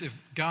then asked, if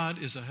God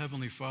is a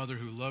heavenly Father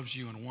who loves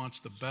you and wants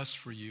the best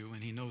for you,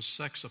 and he knows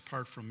sex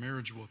apart from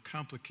marriage will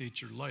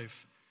complicate your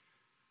life,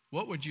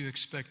 what would you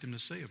expect him to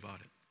say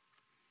about it?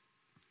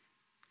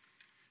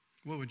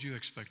 What would you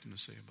expect him to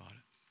say about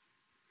it?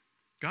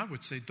 God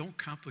would say, don't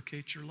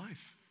complicate your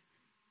life.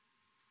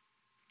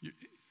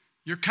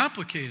 You're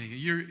complicating it.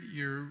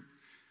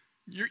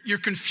 You're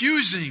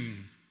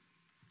confusing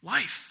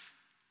life.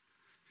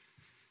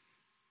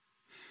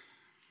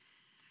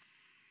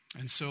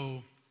 And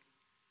so,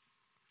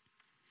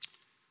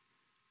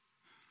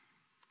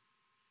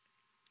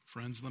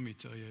 friends, let me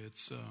tell you,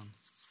 it's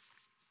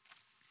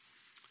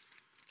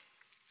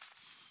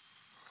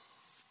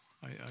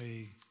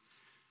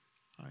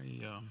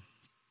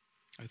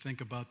I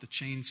think about the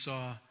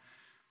chainsaw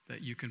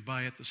that you can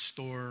buy at the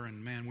store,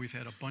 and man, we've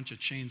had a bunch of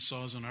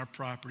chainsaws on our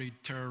property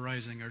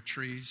terrorizing our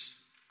trees.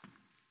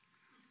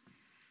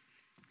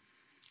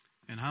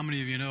 And how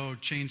many of you know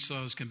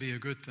chainsaws can be a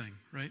good thing,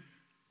 right?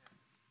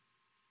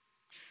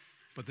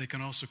 But they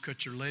can also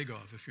cut your leg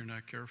off if you're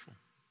not careful.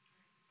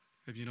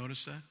 Have you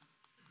noticed that?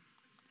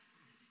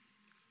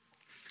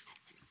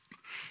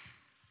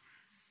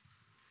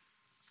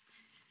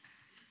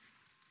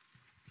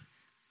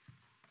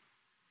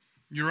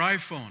 Your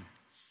iPhone.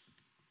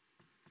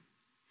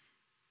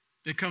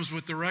 It comes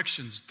with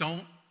directions.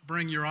 Don't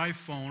bring your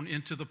iPhone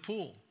into the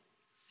pool.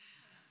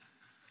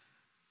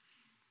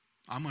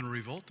 I'm going to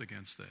revolt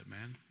against that,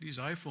 man. These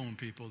iPhone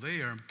people, they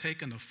are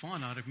taking the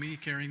fun out of me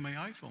carrying my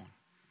iPhone.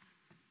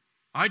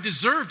 I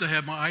deserve to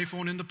have my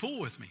iPhone in the pool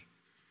with me.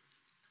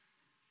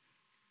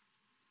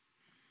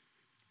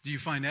 Do you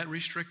find that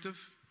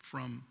restrictive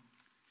from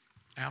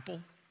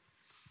Apple?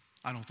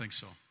 I don't think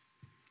so.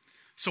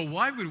 So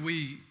why would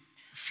we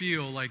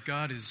feel like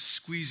God is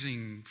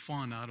squeezing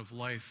fun out of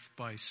life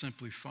by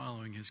simply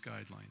following his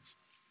guidelines?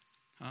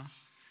 Huh?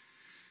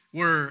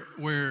 Where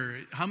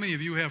how many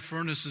of you have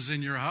furnaces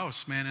in your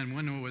house, man, and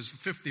when it was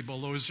 50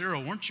 below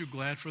zero, weren't you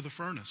glad for the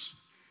furnace?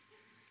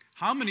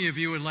 How many of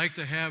you would like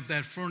to have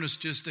that furnace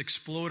just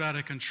explode out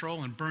of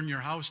control and burn your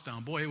house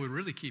down? Boy, it would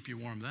really keep you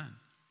warm then.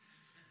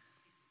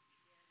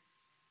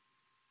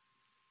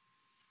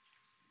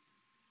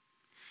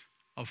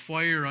 A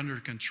fire under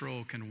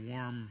control can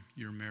warm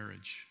your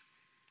marriage.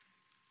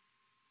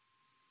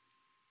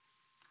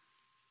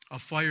 a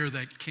fire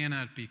that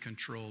cannot be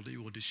controlled. It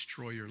will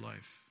destroy your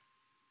life.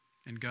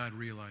 And God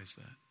realized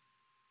that.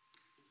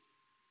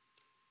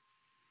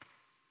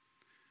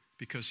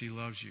 Because he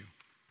loves you.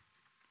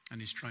 And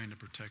he's trying to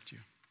protect you.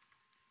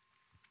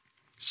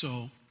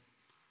 So,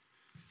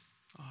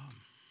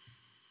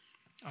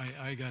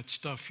 I got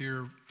stuff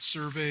here,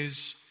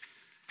 surveys.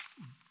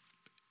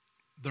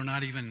 They're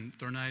not even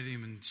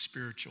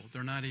spiritual.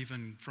 They're not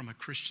even from a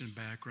Christian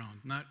background.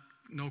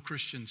 No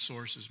Christian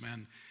sources,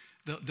 man.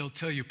 They'll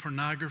tell you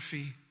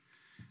pornography,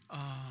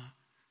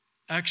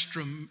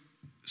 extra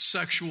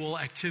sexual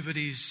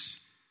activities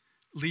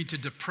lead to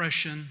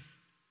depression,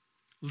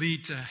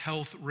 lead to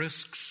health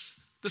risks.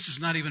 This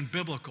is not even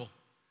biblical.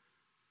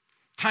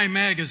 Time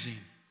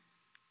Magazine,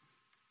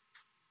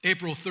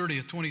 April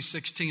 30th,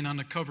 2016, on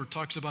the cover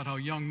talks about how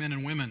young men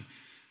and women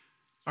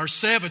are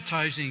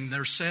sabotaging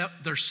their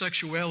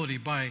sexuality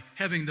by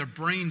having their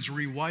brains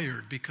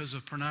rewired because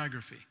of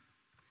pornography.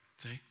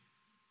 See?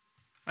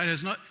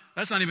 That's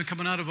not even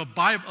coming out of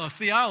a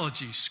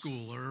theology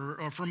school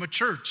or from a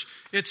church.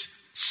 It's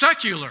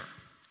secular.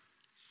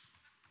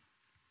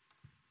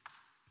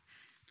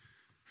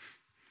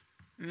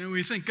 And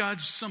we think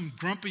God's some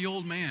grumpy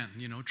old man,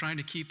 trying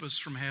to keep us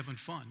from having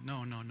fun.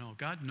 No.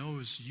 God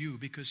knows you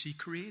because he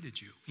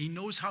created you. He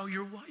knows how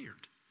you're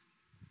wired.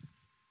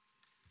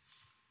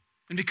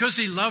 And because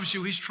he loves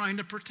you, he's trying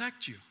to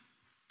protect you.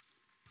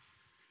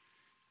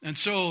 And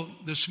so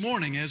this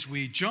morning, as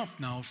we jump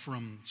now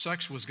from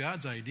sex was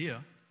God's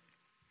idea,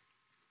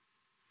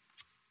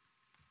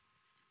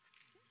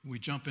 we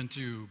jump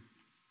into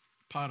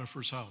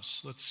Potiphar's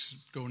house. Let's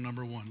go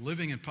number 1.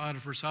 Living in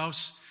Potiphar's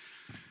house,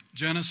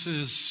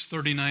 Genesis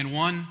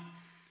 39:1.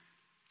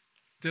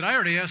 Did I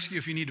already ask you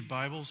if you needed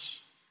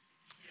Bibles?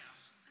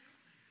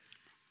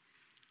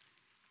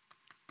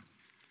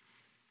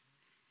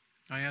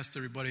 I asked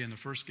everybody in the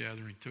first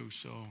gathering too,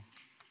 so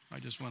I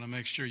just want to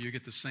make sure you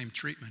get the same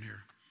treatment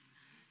here.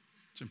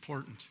 It's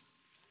important.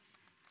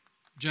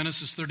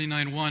 Genesis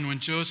 39:1, when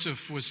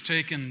Joseph was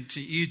taken to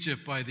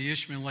Egypt by the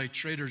Ishmaelite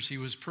traders, he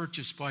was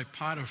purchased by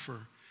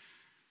Potiphar,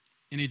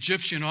 an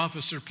Egyptian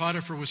officer.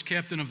 Potiphar was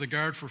captain of the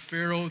guard for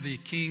Pharaoh, the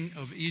king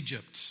of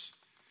Egypt.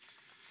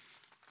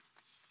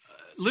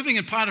 Living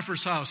in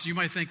Potiphar's house, you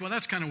might think, well,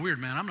 that's kind of weird,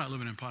 man. I'm not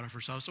living in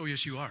Potiphar's house. Oh,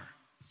 yes, you are.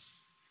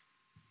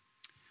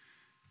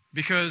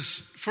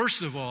 Because,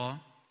 first of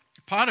all,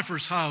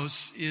 Potiphar's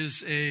house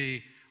is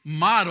a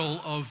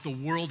model of the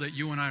world that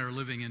you and I are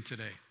living in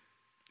today.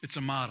 It's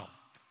a model.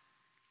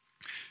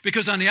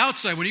 Because on the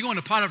outside, when you go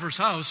into Potiphar's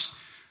house,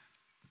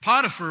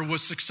 Potiphar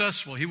was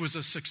successful. He was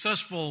a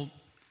successful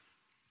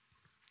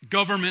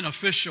government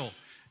official.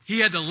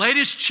 He had the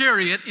latest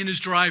chariot in his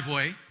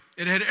driveway.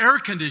 It had air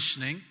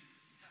conditioning.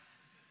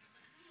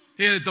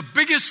 He had the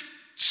biggest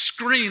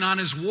screen on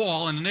his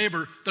wall, and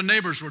the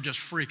neighbors were just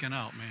freaking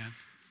out, man.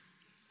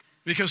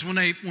 Because when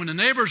the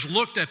neighbors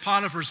looked at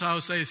Potiphar's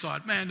house, they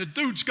thought, man, the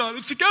dude's got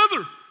it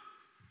together.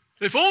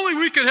 If only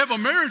we could have a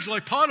marriage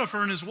like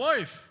Potiphar and his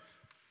wife.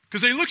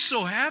 Because they look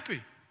so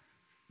happy.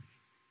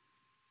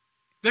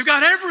 They've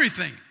got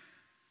everything.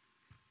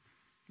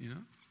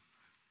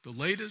 The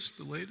latest,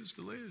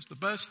 the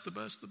best.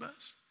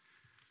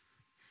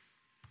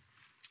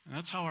 And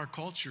that's how our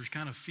culture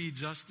kind of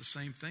feeds us the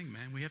same thing,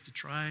 man. We have to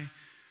try,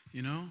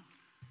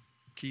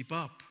 keep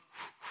up.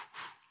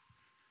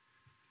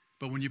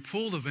 But when you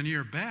pull the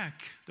veneer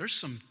back, there's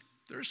some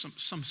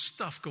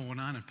stuff going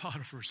on in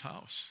Potiphar's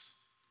house.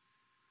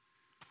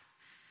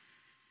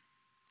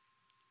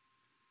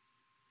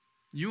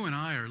 You and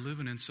I are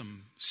living in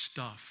some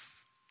stuff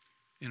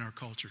in our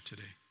culture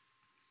today.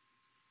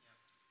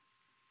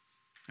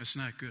 That's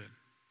not good.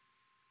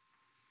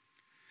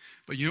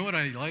 But you know what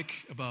I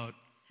like about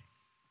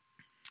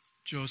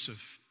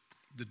Joseph?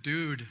 The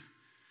dude,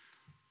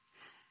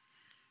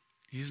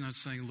 he's not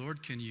saying,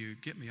 Lord, can you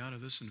get me out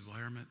of this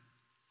environment?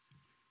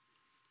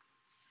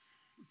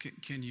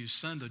 Can you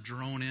send a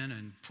drone in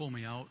and pull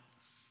me out?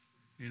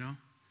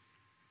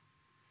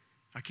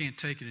 I can't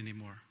take it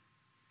anymore.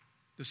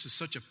 This is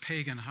such a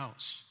pagan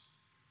house.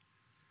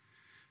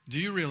 Do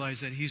you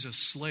realize that he's a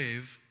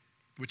slave,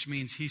 which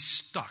means he's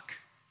stuck?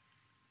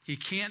 He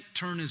can't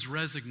turn his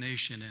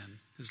resignation in,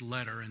 his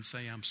letter, and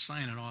say, I'm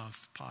signing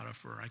off,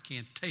 Potiphar. I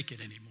can't take it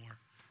anymore.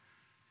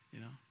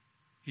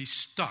 He's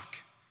stuck.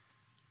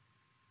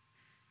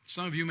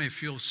 Some of you may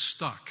feel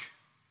stuck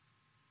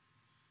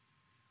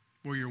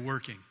where you're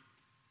working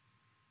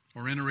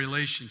or in a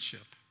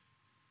relationship.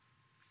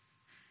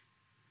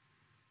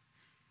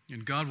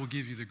 And God will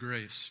give you the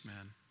grace,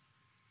 man,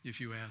 if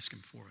you ask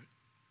him for it.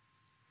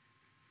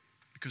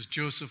 Because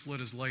Joseph let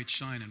his light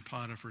shine in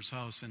Potiphar's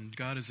house, and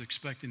God is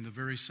expecting the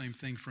very same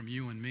thing from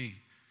you and me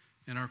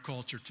in our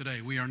culture today.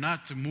 We are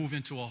not to move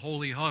into a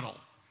holy huddle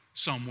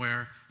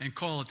somewhere and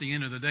call at the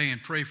end of the day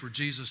and pray for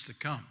Jesus to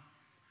come.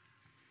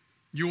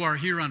 You are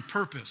here on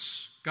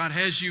purpose. God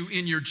has you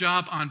in your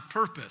job on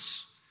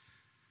purpose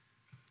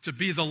to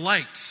be the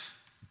light,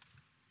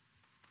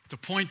 to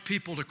point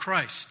people to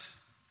Christ.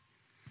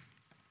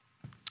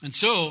 And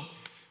so,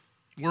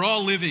 we're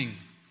all living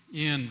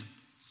in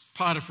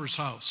Potiphar's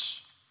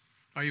house.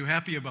 Are you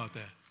happy about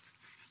that?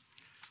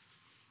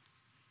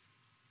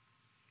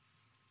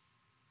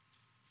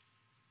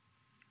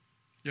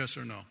 Yes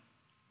or no?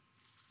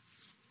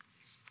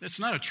 It's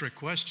not a trick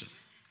question.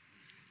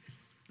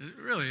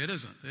 It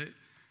isn't.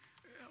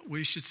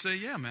 We should say,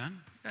 yeah,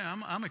 man. Yeah,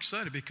 I'm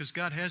excited because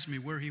God has me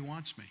where He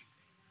wants me.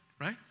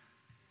 Right?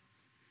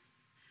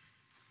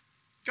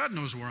 God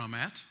knows where I'm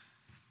at.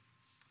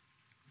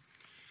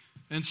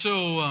 And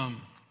so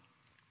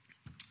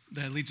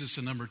that leads us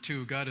to number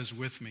 2. God is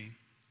with me.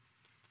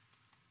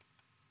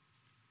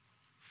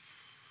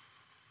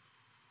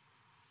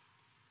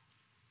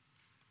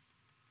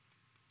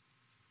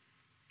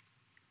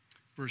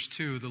 Verse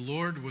 2, the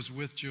Lord was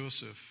with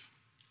Joseph,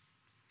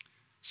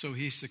 so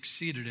he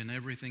succeeded in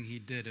everything he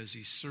did as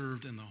he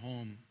served in the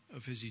home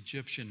of his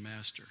Egyptian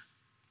master.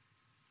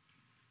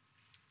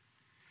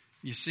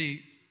 You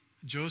see,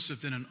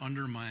 Joseph didn't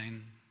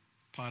undermine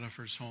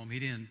Potiphar's home. He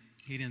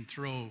didn't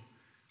throw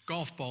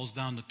golf balls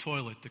down the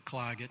toilet to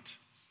clog it,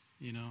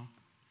 you know.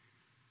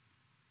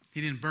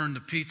 He didn't burn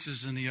the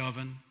pizzas in the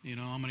oven, you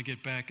know, I'm going to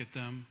get back at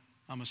them.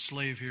 I'm a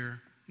slave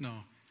here. No.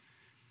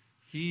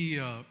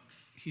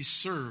 He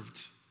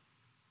served,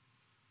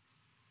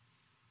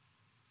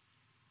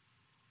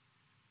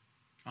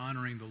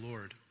 honoring the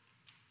Lord.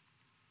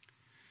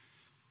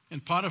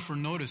 And Potiphar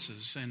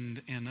notices,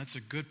 and that's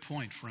a good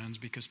point, friends,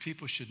 because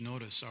people should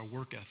notice our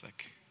work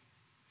ethic.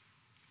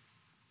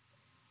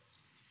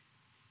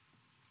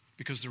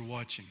 Because they're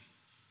watching.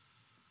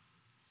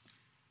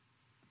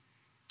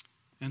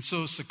 And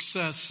so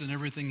success in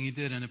everything he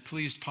did, and it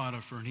pleased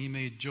Potiphar, and he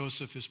made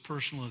Joseph his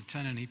personal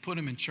attendant. He put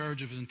him in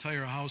charge of his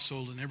entire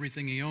household and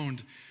everything he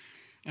owned.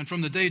 And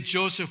from the day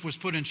Joseph was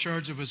put in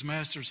charge of his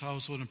master's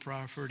household and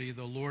property,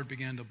 the Lord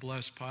began to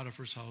bless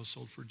Potiphar's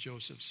household for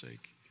Joseph's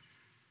sake.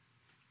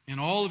 And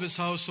all of his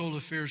household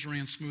affairs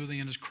ran smoothly,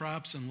 and his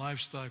crops and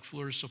livestock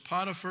flourished. So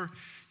Potiphar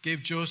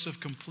gave Joseph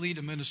complete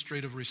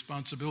administrative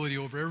responsibility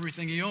over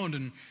everything he owned.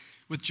 And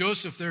with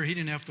Joseph there, he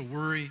didn't have to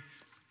worry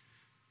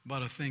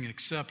about a thing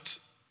except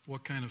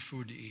what kind of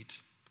food to eat.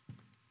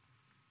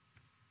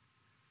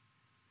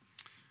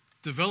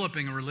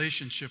 Developing a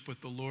relationship with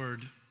the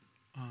Lord,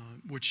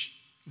 which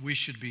we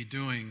should be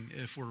doing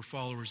if we're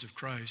followers of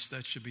Christ,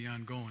 that should be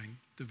ongoing,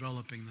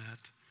 developing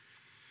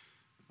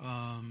that.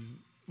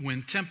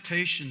 When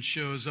temptation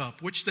shows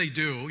up, which they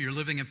do, you're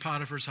living in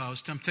Potiphar's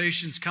house,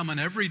 temptation's coming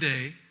every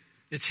day.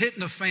 It's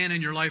hitting a fan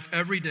in your life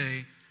every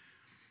day.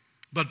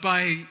 But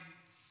by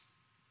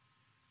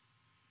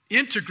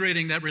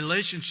integrating that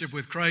relationship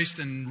with Christ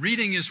and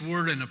reading His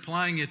Word and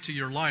applying it to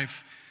your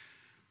life,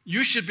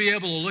 you should be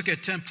able to look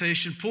at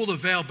temptation, pull the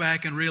veil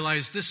back, and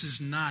realize this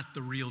is not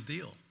the real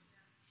deal.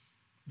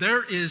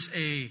 There is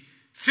a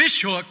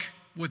fish hook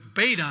with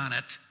bait on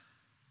it.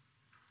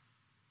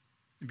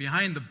 And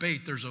behind the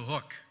bait, there's a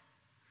hook.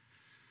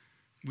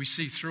 We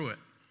see through it.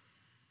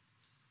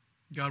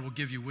 God will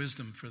give you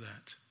wisdom for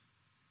that.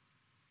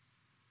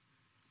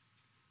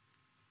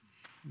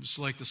 Just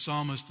like the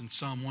psalmist in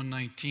Psalm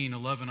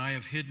 119:11, I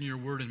have hidden your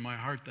word in my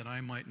heart that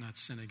I might not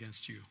sin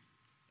against you.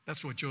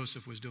 That's what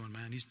Joseph was doing,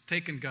 man. He's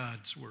taken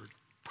God's word.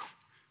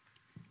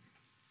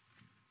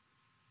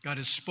 God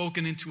has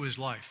spoken into his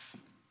life.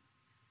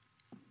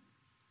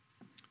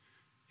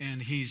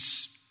 And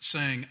he's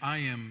saying, I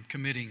am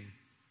committing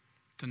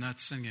to not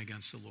sinning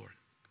against the Lord.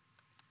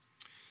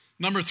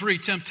 Number 3,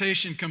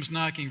 temptation comes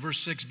knocking.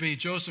 Verse 6b,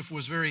 Joseph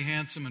was very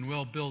handsome and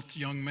well-built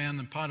young man,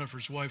 and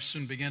Potiphar's wife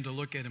soon began to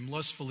look at him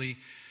lustfully.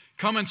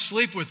 Come and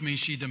sleep with me,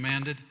 she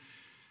demanded.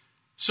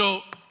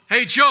 So,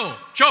 hey, Joe,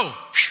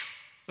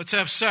 let's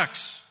have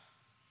sex.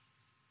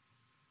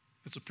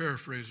 That's a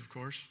paraphrase, of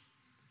course.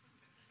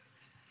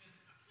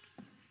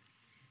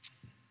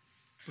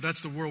 But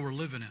that's the world we're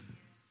living in.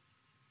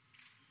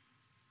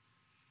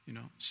 You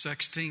know,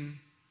 sexting,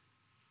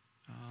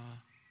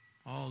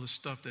 all the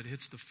stuff that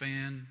hits the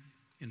fan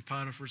in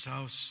Potiphar's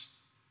house.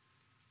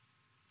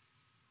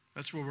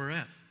 That's where we're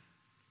at.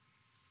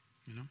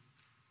 You know,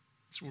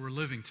 that's where we're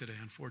living today,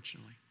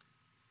 unfortunately.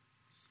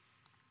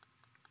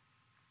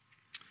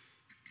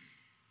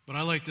 But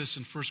I like this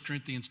in 1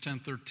 Corinthians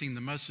 10:13,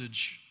 the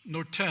message.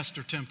 No test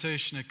or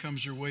temptation that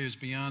comes your way is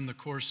beyond the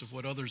course of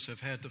what others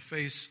have had to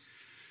face.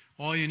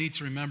 All you need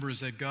to remember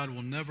is that God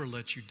will never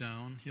let you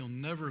down. He'll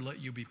never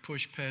let you be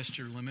pushed past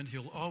your limit.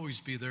 He'll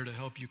always be there to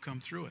help you come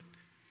through it.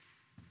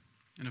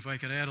 And if I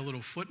could add a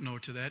little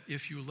footnote to that,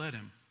 if you let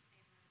him.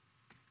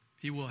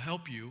 He will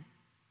help you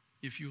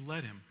if you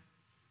let him.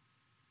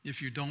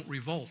 If you don't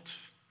revolt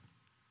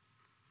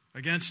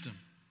against him.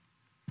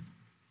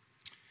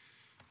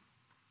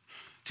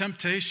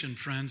 Temptation,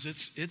 friends,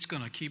 it's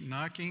going to keep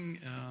knocking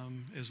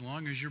as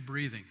long as you're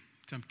breathing.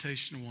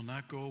 Temptation will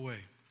not go away.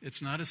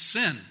 It's not a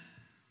sin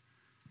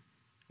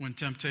when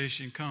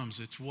temptation comes.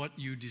 It's what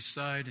you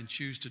decide and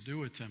choose to do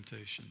with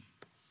temptation.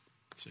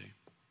 See.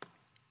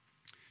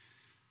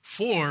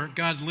 4,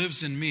 God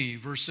lives in me.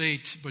 Verse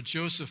 8, but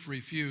Joseph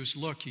refused.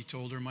 Look, he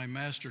told her, my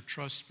master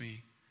trusts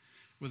me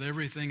with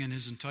everything in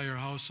his entire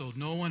household.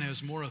 No one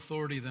has more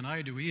authority than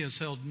I do. He has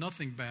held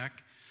nothing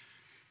back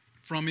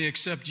from me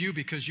except you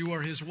because you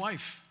are his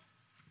wife.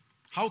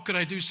 How could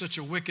I do such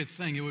a wicked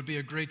thing? It would be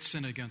a great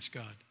sin against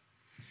God.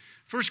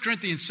 1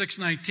 Corinthians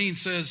 6:19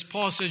 says,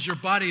 Paul says, your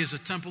body is a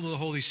temple of the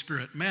Holy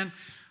Spirit. Man,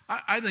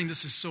 I think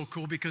this is so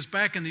cool because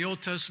back in the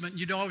Old Testament,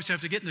 you'd always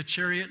have to get in the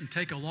chariot and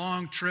take a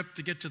long trip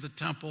to get to the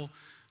temple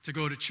to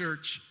go to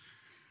church.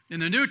 In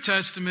the New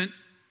Testament,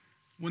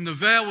 when the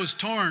veil was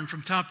torn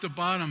from top to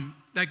bottom,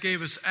 that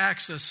gave us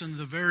access into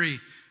the very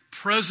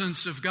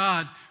presence of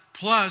God.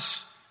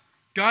 Plus,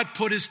 God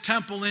put his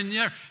temple in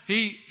there.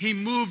 He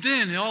moved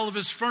in all of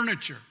his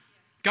furniture.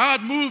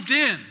 God moved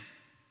in.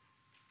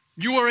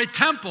 You are a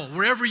temple.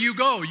 Wherever you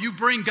go, you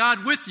bring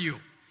God with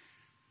you.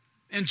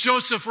 And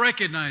Joseph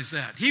recognized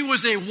that. He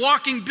was a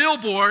walking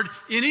billboard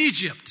in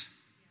Egypt,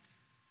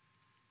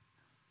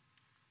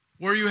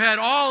 where you had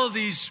all of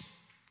these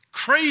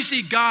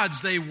crazy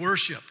gods they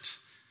worshiped.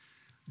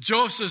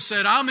 Joseph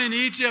said, I'm in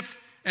Egypt,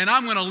 and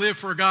I'm going to live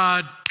for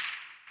God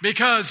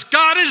because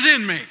God is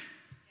in me.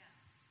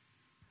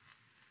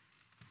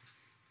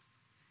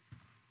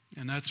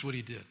 And that's what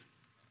he did.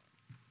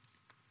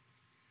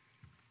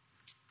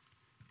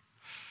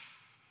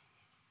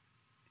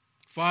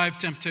 Five,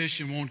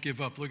 temptation won't give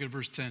up. Look at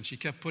verse 10. She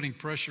kept putting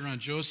pressure on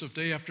Joseph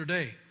day after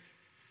day.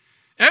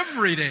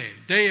 Every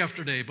day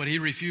after day. But he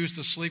refused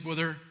to sleep with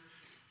her,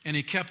 and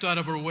he kept out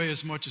of her way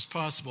as much as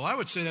possible. I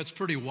would say that's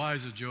pretty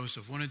wise of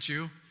Joseph, wouldn't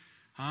you?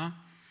 Huh?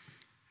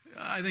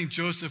 I think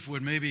Joseph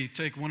would maybe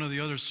take one of the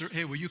others.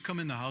 Hey, will you come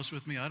in the house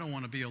with me? I don't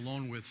want to be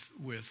alone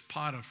with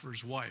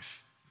Potiphar's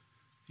wife.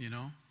 You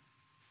know?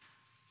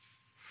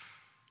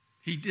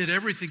 He did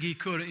everything he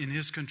could in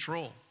his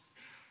control.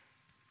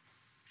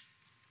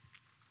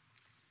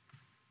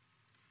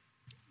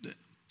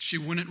 She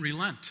wouldn't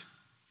relent.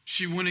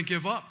 She wouldn't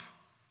give up.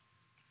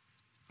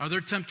 Are there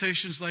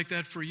temptations like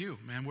that for you,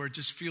 man, where it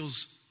just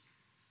feels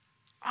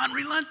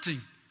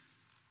unrelenting?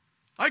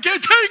 I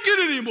can't take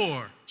it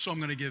anymore, so I'm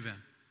going to give in.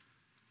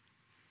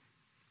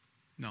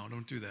 No,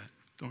 don't do that.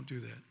 Don't do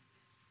that.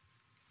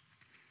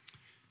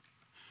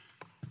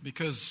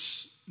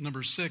 Because,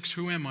 number 6,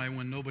 who am I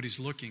when nobody's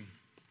looking?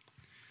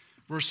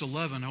 Verse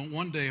 11,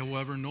 one day,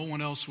 however, no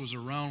one else was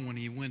around when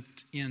he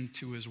went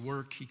into his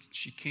work.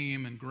 She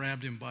came and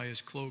grabbed him by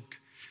his cloak,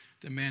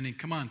 demanding,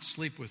 come on,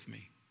 sleep with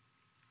me.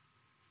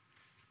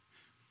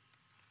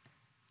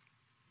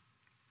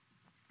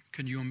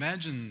 Can you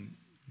imagine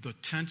the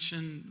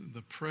tension,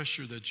 the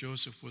pressure that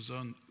Joseph was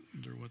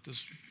under with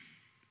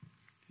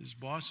his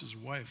boss's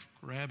wife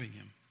grabbing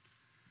him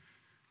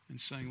and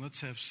saying,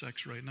 let's have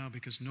sex right now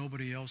because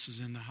nobody else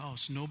is in the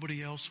house.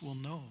 Nobody else will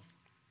know.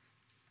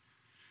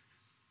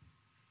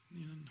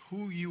 You know,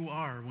 who you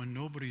are when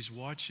nobody's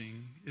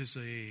watching is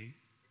a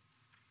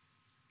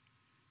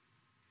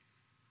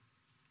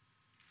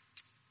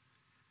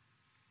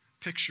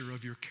picture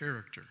of your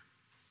character.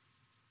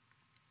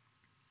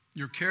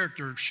 Your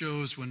character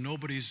shows when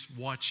nobody's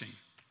watching,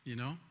 you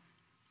know?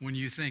 When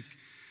you think,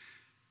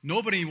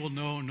 nobody will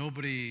know,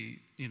 nobody,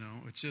 you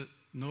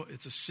know,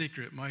 it's a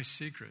secret, my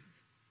secret.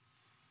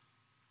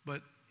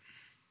 But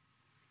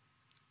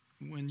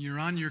when you're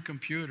on your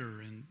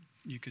computer and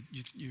you could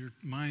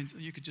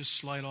just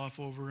slide off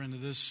over into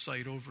this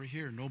site over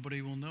here.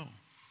 Nobody will know.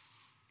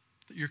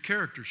 Your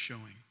character's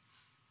showing.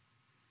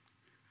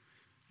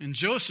 And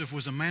Joseph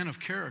was a man of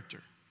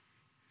character.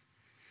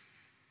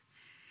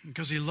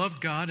 Because he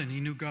loved God and he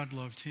knew God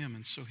loved him,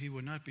 and so he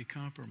would not be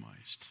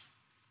compromised.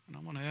 And I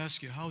want to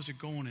ask you, how's it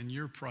going in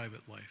your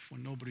private life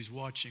when nobody's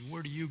watching?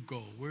 Where do you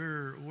go?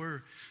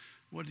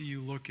 What do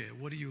you look at?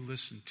 What do you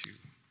listen to?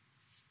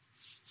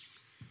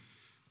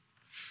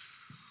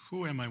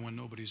 Who am I when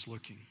nobody's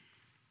looking?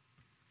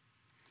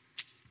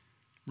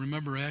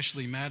 Remember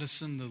Ashley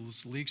Madison,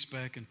 those leaks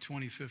back in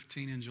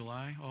 2015 in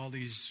July? All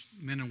these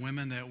men and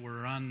women that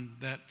were on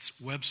that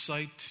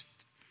website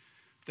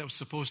that was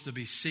supposed to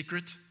be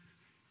secret,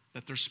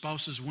 that their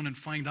spouses wouldn't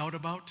find out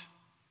about.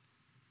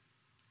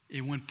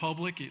 It went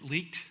public, it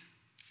leaked.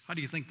 How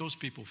do you think those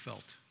people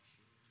felt?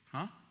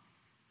 Huh?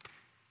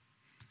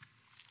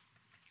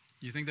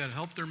 Do you think that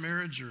helped their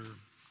marriage or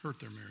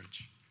hurt their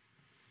marriage?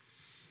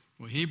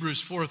 Well,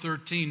 Hebrews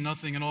 4:13,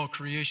 nothing in all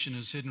creation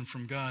is hidden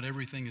from God.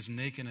 Everything is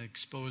naked and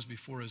exposed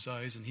before his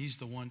eyes, and he's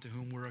the one to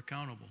whom we're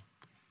accountable.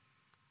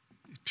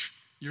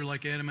 You're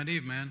like Adam and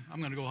Eve, man. I'm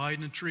going to go hide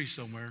in a tree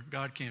somewhere.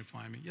 God can't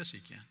find me. Yes, he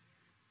can.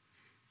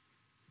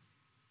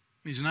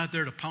 He's not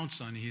there to pounce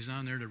on you. He's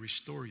not there to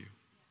restore you.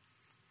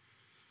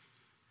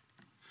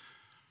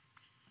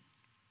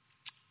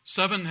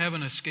 7, have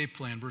an escape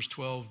plan, verse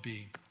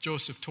 12b.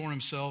 Joseph tore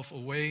himself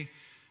away,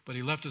 but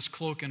he left his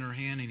cloak in her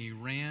hand, and he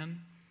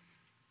ran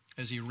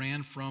as he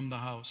ran from the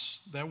house.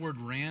 That word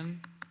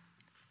ran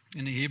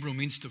in the Hebrew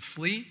means to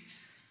flee.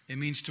 It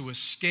means to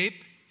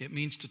escape. It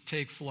means to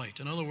take flight.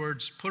 In other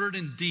words, put it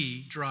in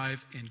D,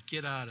 drive, and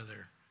get out of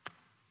there.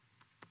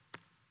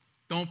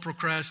 Don't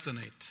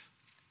procrastinate.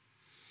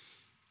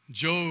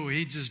 Joe,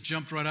 he just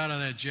jumped right out of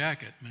that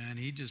jacket, man.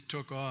 He just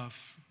took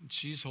off.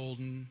 She's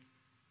holding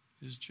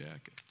his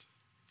jacket.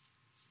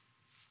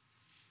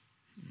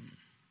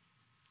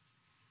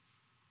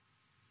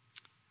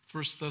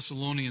 1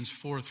 Thessalonians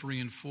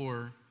 4:3 and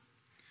 4.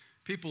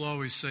 People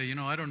always say,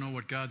 I don't know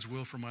what God's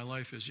will for my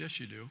life is. Yes,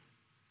 you do.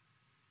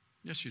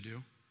 Yes, you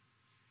do.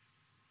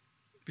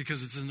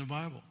 Because it's in the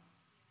Bible.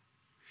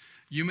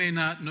 You may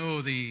not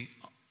know the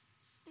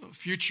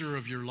future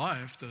of your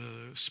life, the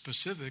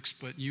specifics,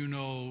 but you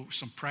know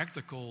some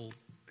practical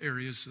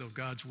areas of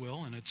God's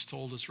will, and it's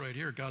told us right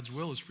here, God's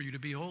will is for you to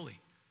be holy.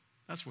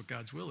 That's what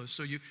God's will is.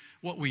 So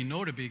what we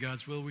know to be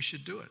God's will, we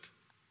should do it.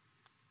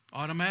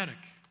 Automatic.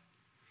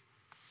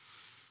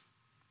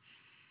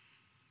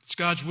 It's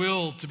God's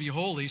will to be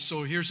holy,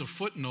 so here's a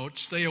footnote,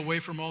 stay away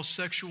from all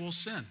sexual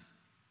sin.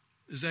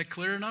 Is that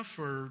clear enough,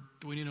 or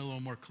do we need a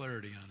little more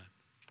clarity on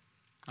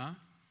it? Huh?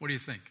 What do you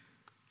think?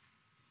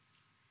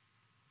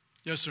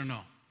 Yes or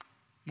no?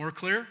 More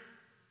clear?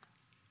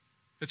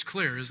 It's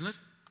clear, isn't it?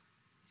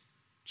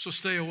 So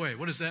stay away.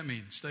 What does that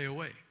mean, stay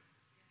away?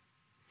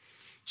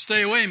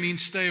 Stay away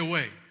means stay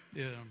away.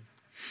 Yeah.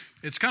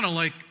 It's kind of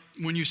like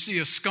when you see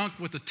a skunk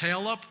with the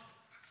tail up.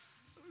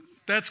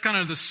 That's kind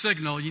of the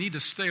signal. You need to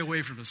stay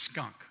away from the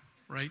skunk,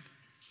 right?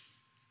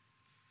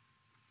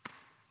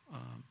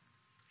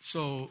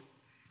 So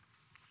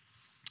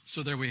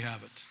there we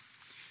have it.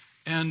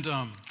 And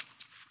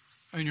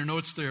in your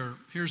notes there,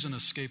 here's an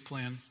escape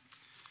plan.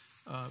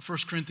 1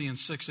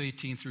 Corinthians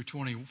 6:18 through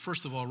 20.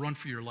 First of all, run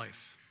for your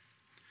life.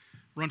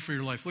 Run for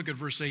your life. Look at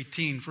verse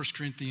 18, 1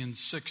 Corinthians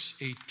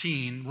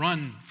 6:18.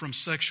 Run from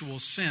sexual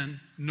sin.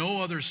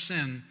 No other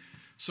sin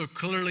so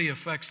clearly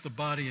affects the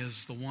body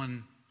as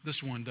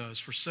this one does.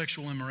 For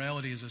sexual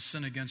immorality is a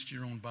sin against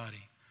your own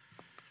body.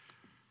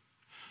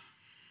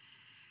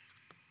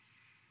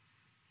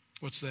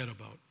 What's that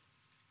about?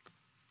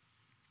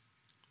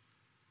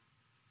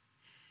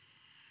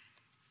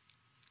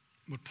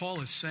 What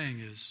Paul is saying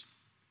is,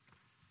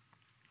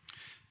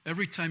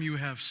 every time you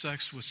have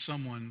sex with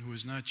someone who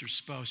is not your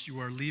spouse, you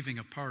are leaving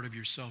a part of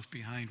yourself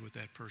behind with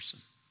that person.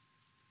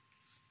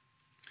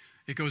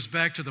 It goes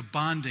back to the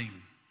bonding,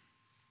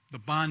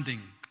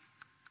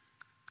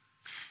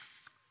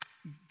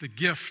 the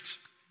gift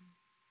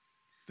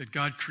that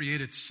God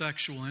created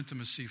sexual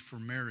intimacy for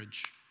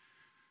marriage.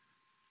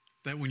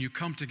 That when you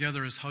come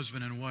together as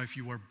husband and wife,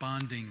 you are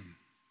bonding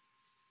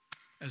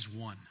as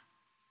one.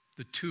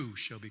 The two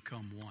shall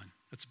become one.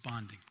 That's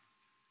bonding.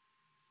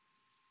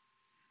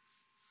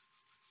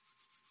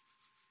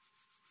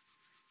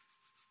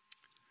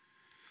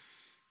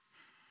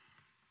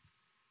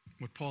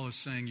 What Paul is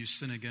saying, you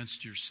sin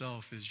against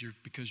yourself, is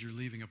because you're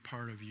leaving a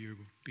part of you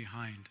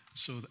behind.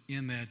 So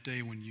in that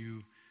day when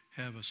you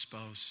have a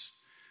spouse,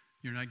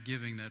 you're not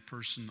giving that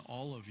person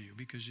all of you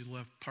because you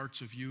left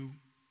parts of you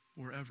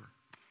wherever.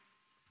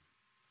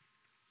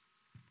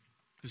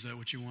 Is that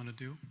what you want to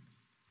do?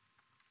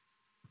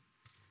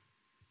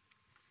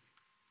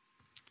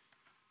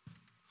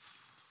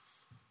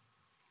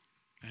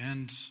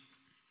 And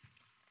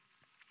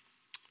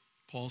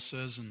Paul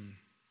says in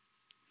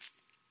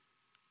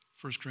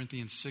 1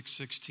 Corinthians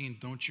 6:16,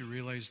 don't you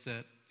realize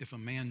that if a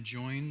man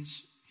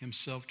joins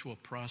himself to a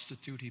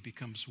prostitute, he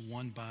becomes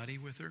one body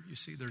with her? You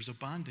see, there's a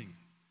bonding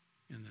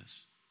in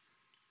this.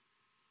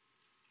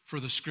 For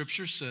the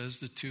scripture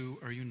says the two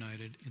are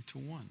united into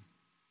one.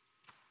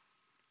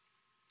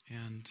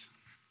 And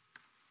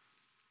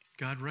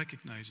God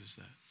recognizes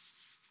that.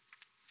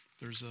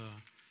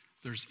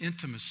 There's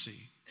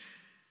intimacy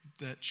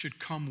that should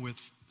come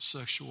with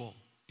sexual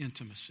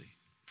intimacy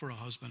for a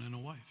husband and a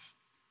wife.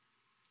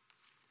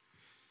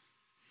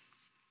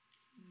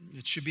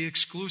 It should be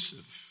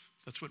exclusive.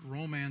 That's what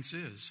romance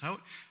is.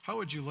 How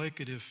would you like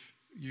it if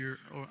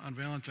on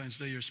Valentine's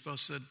Day your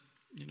spouse said,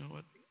 you know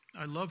what,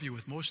 I love you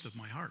with most of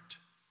my heart?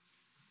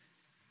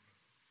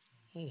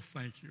 Oh,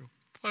 thank you.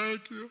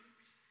 Thank you.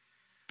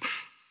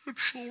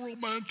 It's so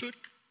romantic.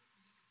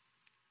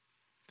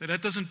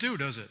 That doesn't do,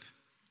 does it?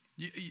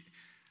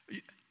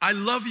 I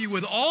love you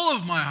with all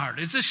of my heart.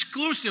 It's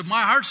exclusive.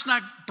 My heart's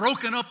not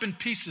broken up in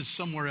pieces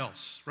somewhere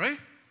else, right?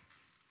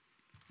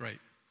 Right.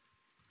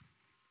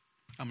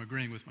 I'm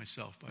agreeing with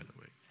myself, by the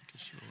way. In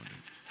case you were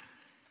wondering.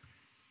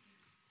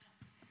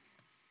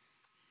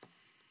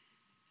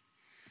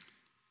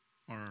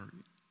 Or,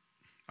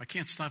 I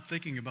can't stop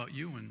thinking about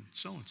you and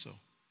so-and-so.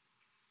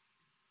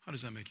 How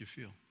does that make you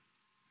feel?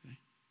 Okay.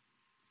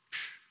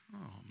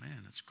 Oh,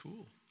 man, that's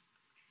cool.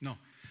 No,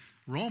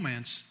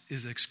 romance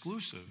is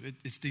exclusive.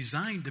 It's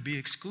designed to be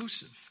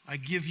exclusive. I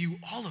give you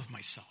all of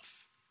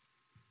myself.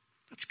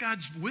 That's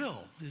God's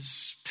will,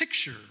 His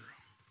picture.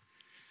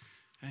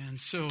 And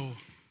so,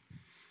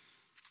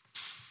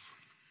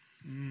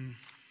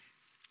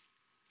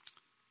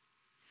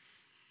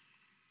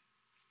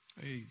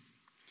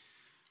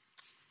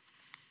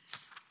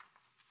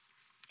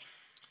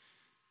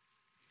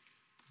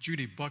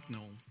 Judy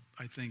Bucknell,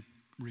 I think,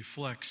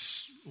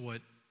 reflects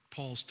what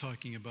Paul's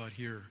talking about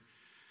here.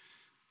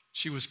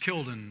 She was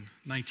killed in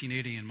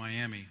 1980 in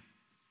Miami.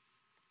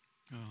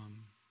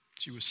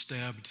 She was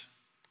stabbed,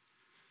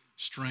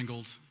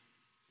 strangled,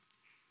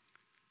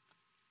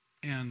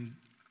 and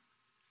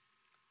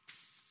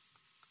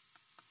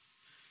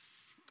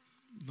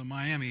the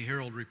Miami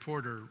Herald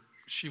reporter,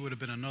 she would have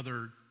been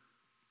another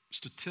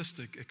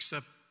statistic,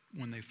 except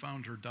when they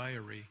found her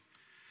diary.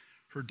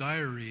 her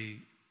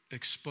diary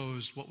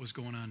exposed what was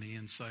going on the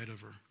inside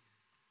of her,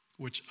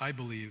 which I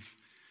believe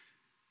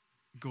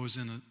goes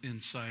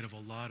inside of a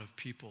lot of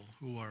people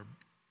who are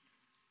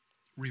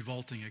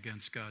revolting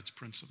against God's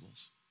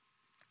principles.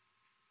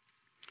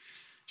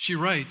 She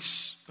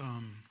writes,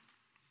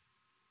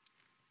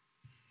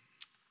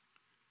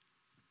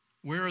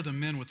 where are the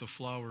men with the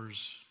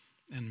flowers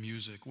and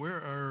music? Where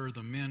are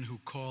the men who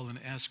call and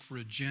ask for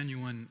a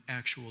genuine,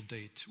 actual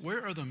date?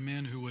 Where are the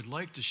men who would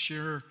like to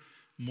share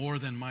more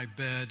than my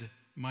bed,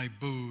 my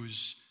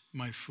booze,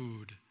 my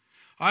food?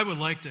 I would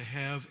like to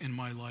have in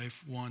my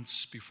life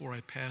once, before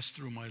I pass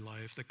through my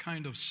life, the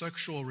kind of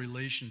sexual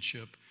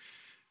relationship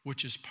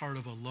which is part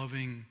of a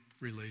loving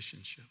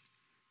relationship.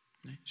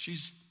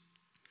 She's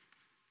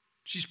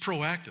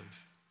proactive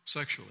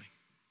sexually,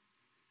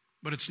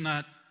 but it's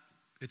not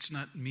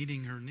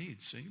meeting her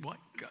needs. See, what?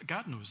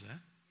 God knows that.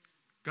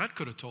 God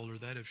could have told her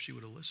that if she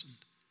would have listened.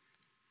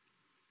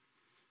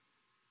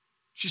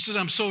 She says,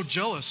 I'm so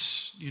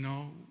jealous,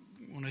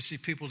 when I see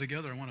people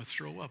together, I want to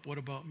throw up. What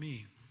about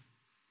me?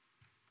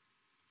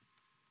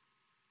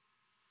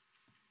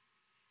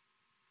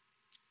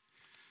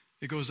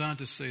 It goes on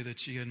to say that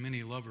she had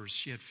many lovers.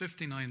 She had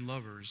 59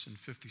 lovers in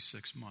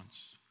 56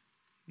 months.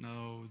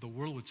 Now, the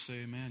world would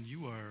say, man,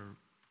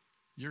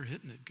 you're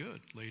hitting it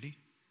good, lady.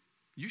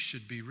 You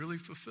should be really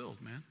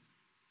fulfilled, man.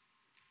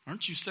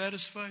 Aren't you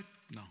satisfied?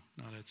 No,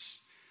 that's...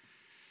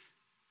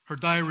 Her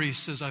diary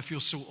says, I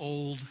feel so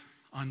old,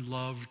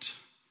 unloved,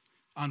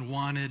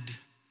 unwanted,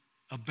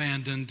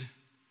 abandoned,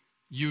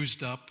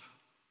 used up.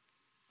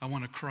 I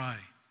want to cry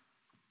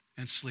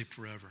and sleep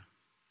forever.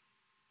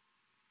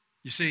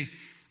 You see,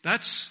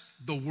 that's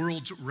the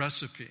world's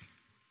recipe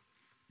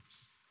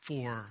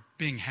for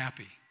being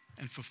happy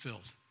and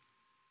fulfilled,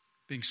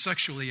 being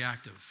sexually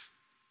active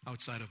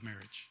outside of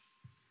marriage.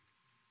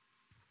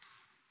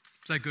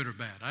 Is that good or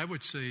bad? I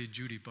would say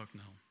Judy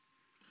Bucknell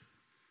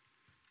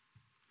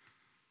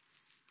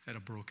had a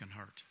broken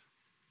heart.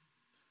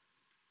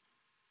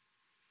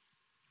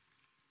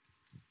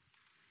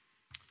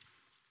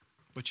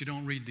 But you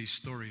don't read these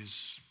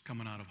stories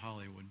coming out of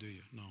Hollywood, do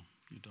you? No,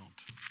 you don't.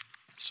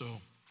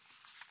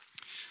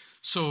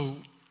 So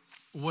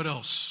what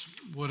else?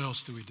 What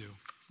else do we do?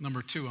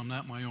 Number 2, I'm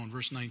not my own.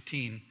 Verse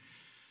 19.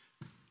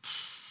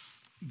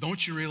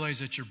 Don't you realize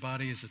that your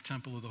body is a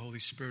temple of the Holy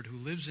Spirit who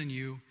lives in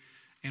you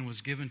and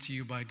was given to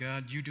you by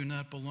God? You do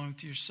not belong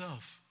to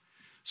yourself.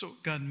 So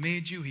God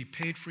made you. He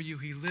paid for you.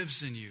 He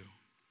lives in you.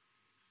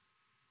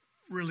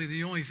 Really,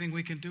 the only thing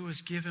we can do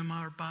is give him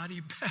our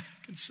body back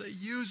and say,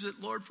 use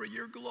it, Lord, for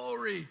your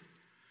glory.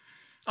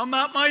 I'm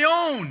not my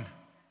own.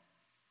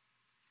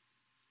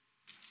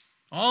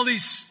 All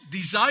these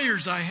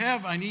desires I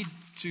have, I need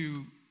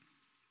to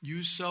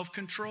use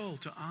self-control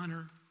to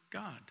honor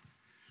God.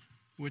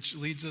 Which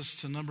leads us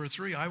to number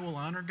 3, I will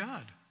honor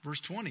God.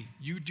 Verse 20,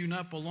 you do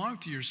not belong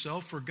to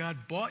yourself, for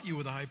God bought you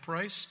with a high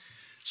price,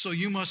 so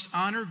you must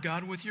honor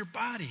God with your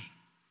body.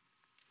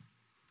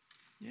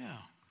 Yeah.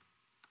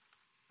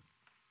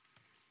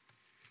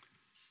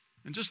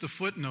 And just a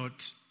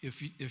footnote,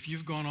 if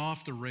you've gone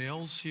off the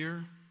rails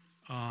here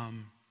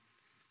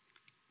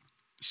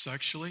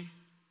sexually,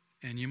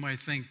 and you might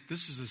think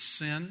this is a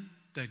sin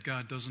that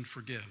God doesn't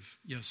forgive.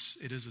 Yes,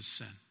 it is a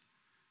sin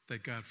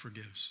that God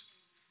forgives.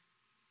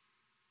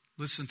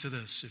 Listen to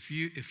this.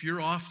 If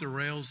you're off the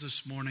rails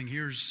this morning,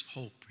 here's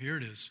hope. Here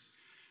it is.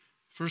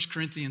 1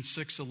 Corinthians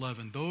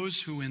 6:11.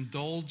 Those who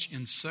indulge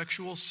in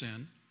sexual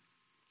sin,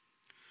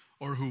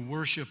 or who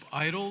worship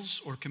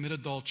idols or commit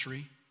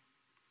adultery,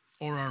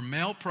 or are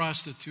male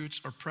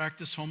prostitutes or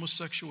practice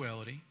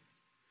homosexuality,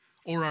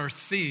 or are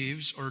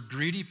thieves or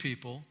greedy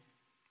people,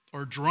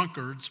 or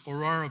drunkards,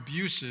 or are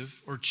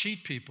abusive or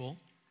cheat people,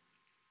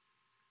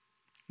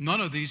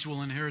 none of these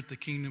will inherit the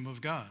kingdom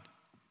of God.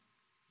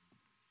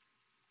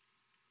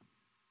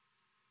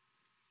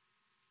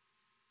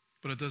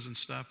 But it doesn't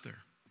stop there.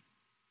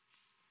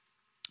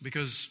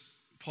 Because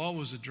Paul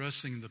was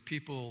addressing the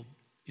people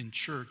in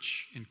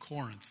church in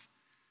Corinth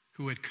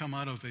who had come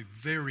out of a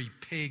very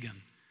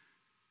pagan,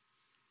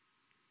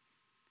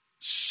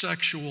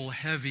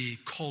 sexual-heavy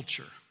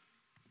culture.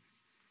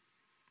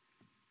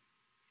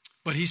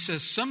 But he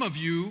says, some of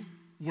you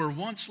were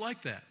once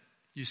like that.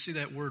 You see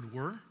that word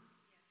were?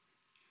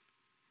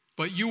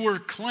 But you were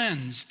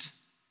cleansed.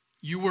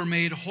 You were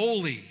made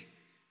holy.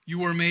 You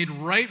were made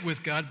right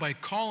with God by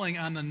calling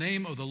on the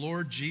name of the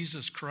Lord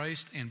Jesus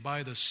Christ and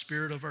by the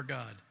Spirit of our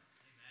God. Amen.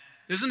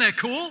 Isn't that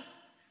cool?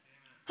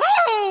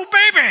 Oh,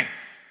 baby!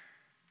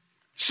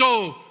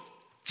 So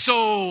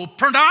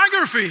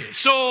pornography,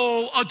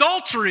 so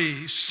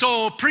adultery,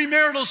 so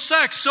premarital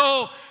sex,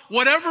 so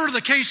whatever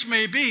the case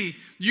may be,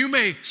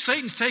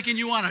 Satan's taking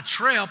you on a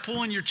trail,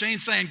 pulling your chain,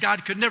 saying,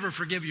 God could never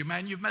forgive you,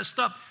 man. You've messed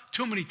up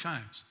too many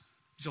times.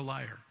 He's a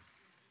liar.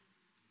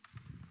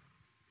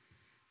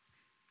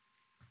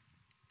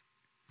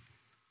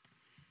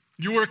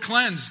 You were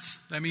cleansed.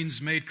 That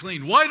means made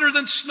clean. Whiter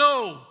than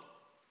snow.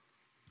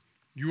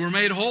 You were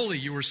made holy.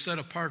 You were set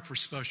apart for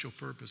special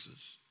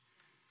purposes.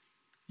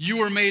 You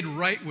were made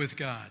right with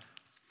God.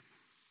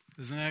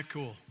 Isn't that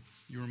cool?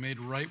 You were made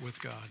right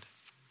with God.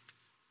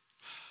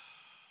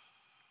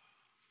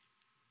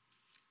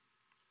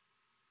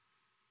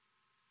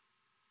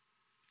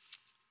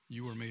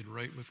 You were made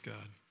right with God.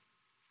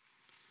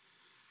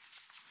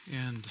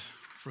 And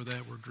for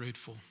that, we're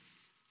grateful.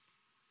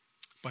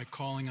 By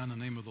calling on the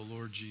name of the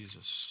Lord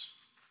Jesus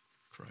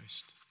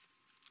Christ.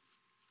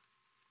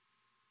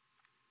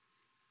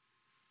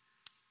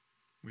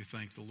 We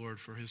thank the Lord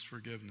for his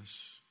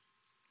forgiveness,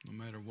 no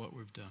matter what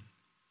we've done.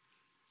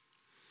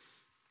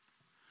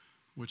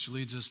 Which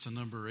leads us to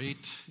number 8.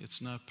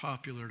 It's not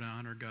popular to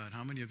honor God.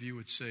 How many of you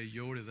would say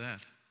yo to that?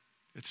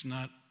 It's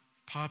not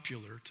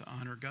popular to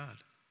honor God.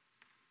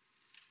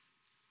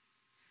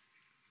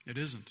 It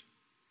isn't.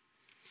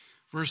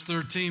 Verse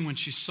 13, when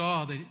she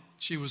saw that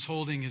she was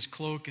holding his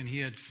cloak and he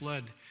had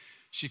fled,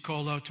 she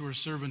called out to her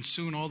servants.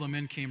 Soon all the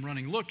men came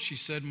running. Look, she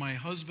said, my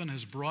husband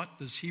has brought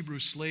this Hebrew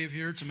slave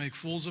here to make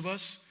fools of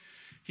us.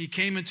 He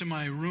came into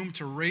my room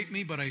to rape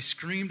me, but I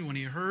screamed. When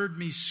he heard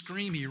me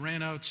scream, he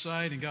ran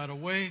outside and got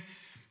away,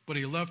 but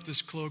he left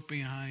his cloak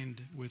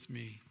behind with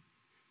me.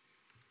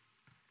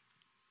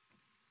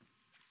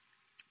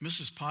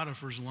 Mrs.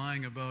 Potiphar's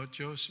lying about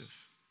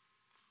Joseph.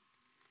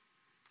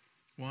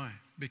 Why?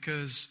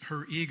 Because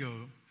her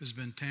ego has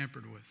been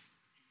tampered with.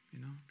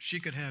 She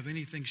could have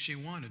anything she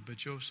wanted, but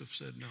Joseph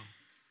said, no.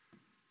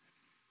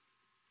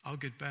 I'll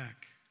get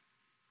back.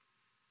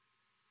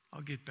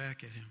 I'll get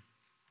back at him.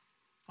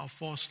 I'll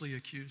falsely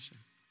accuse him.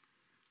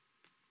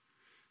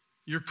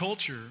 Your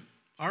culture,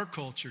 our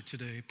culture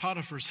today,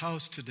 Potiphar's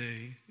house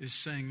today, is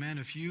saying, man,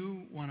 if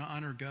you want to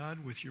honor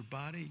God with your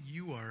body,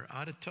 you are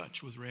out of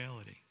touch with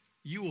reality.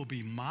 You will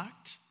be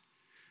mocked.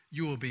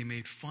 You will be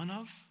made fun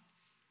of.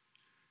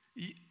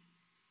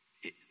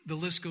 The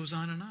list goes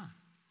on and on.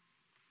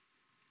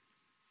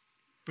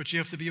 But you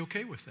have to be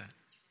okay with that.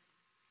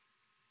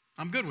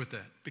 I'm good with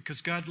that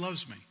because God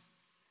loves me.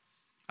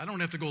 I don't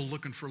have to go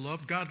looking for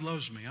love. God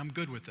loves me. I'm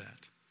good with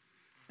that.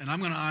 And I'm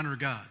going to honor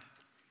God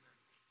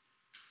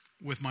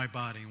with my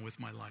body and with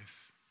my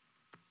life.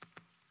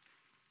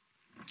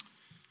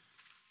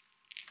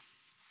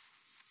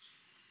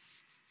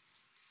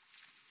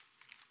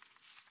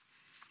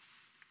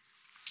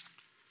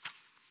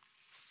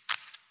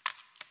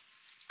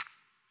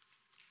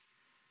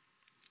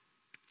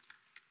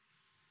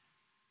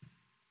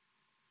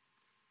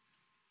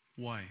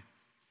 Why?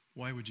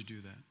 Why would you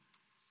do that?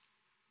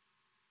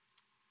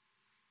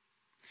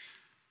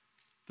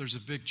 There's a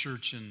big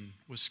church in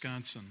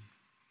Wisconsin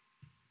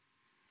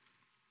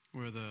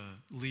where the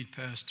lead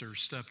pastor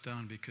stepped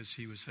down because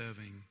he was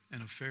having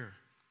an affair.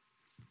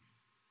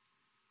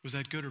 Was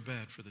that good or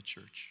bad for the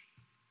church?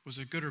 Was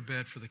it good or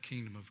bad for the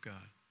kingdom of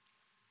God?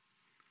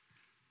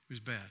 It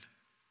was bad.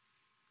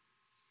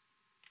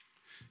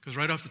 Because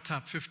right off the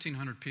top,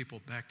 1,500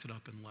 people backed it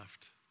up and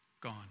left.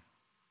 Gone.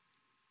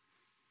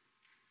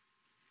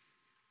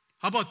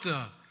 How about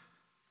the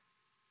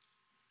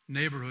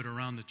neighborhood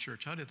around the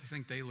church? How do they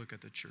think they look at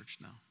the church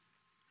now?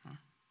 Huh?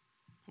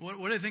 What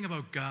do they think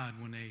about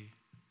God when they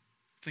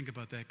think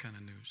about that kind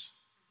of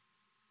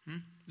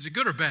news? Is it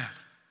good or bad?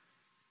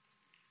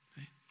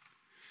 Okay.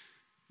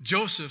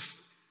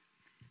 Joseph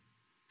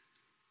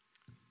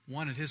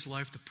wanted his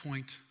life to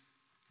point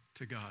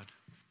to God.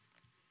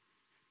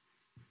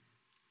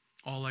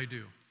 All I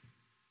do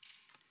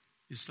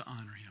is to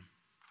honor him.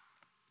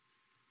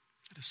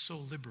 That is so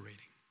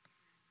liberating.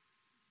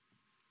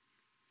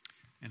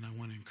 And I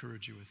want to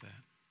encourage you with that.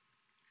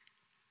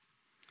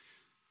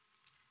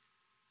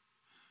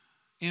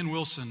 Ann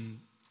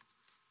Wilson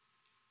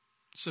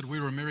said,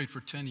 we were married for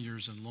 10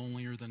 years and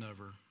lonelier than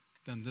ever.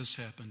 Then this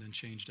happened and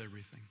changed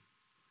everything.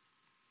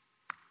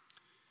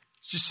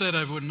 She said,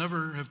 I would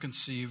never have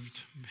conceived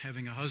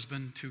having a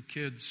husband, 2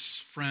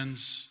 kids,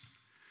 friends,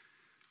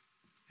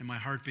 and my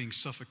heart being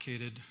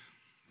suffocated.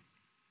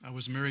 I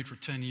was married for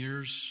 10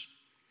 years,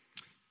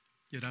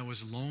 yet I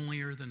was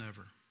lonelier than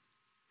ever.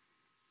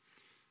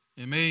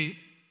 It may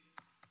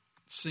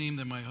seem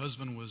that my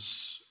husband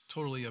was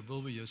totally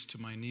oblivious to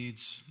my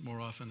needs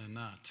more often than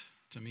not.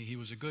 To me, he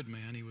was a good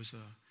man. He was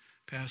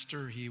a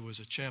pastor. He was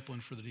a chaplain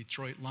for the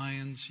Detroit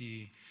Lions.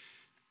 He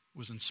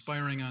was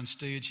inspiring on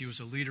stage. He was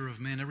a leader of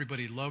men.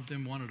 Everybody loved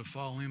him, wanted to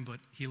follow him, but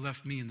he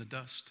left me in the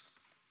dust.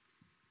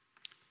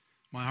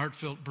 My heart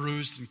felt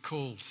bruised and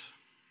cold.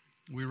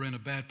 We were in a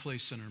bad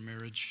place in our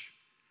marriage.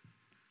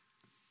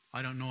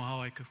 I don't know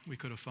how we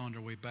could have found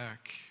our way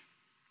back.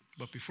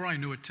 But before I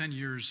knew it, 10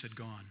 years had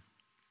gone.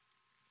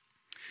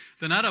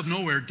 Then out of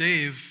nowhere,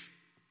 Dave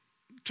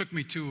took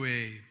me to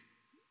a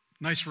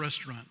nice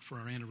restaurant for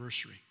our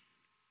anniversary.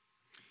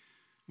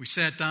 We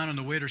sat down and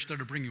the waiter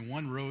started bringing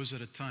 1 rose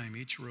at a time.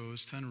 Each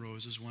rose, 10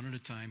 roses, 1 at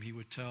a time. He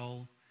would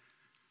tell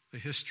the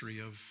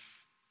history of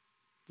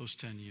those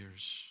 10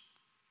 years.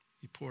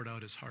 He poured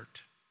out his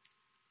heart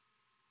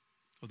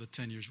of the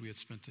 10 years we had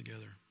spent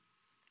together.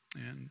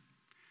 And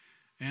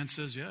Ann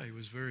says, yeah, he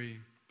was very,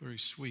 very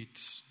sweet.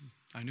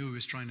 I knew he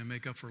was trying to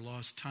make up for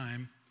lost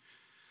time,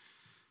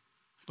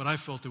 but I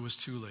felt it was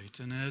too late.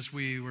 And as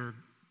we were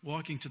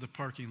walking to the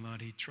parking lot,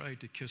 he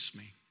tried to kiss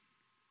me,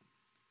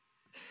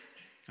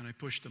 and I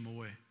pushed him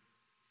away.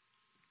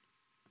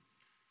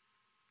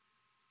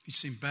 He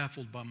seemed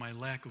baffled by my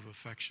lack of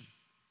affection.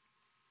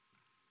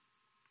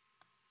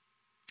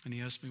 And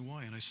he asked me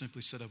why, and I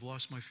simply said, I've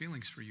lost my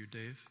feelings for you,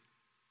 Dave.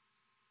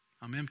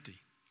 I'm empty.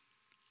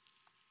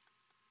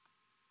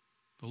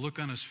 The look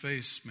on his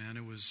face, man,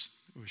 it was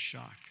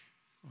shock.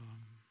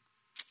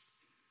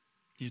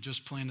 He had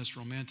just planned this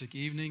romantic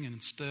evening, and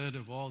instead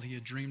of all he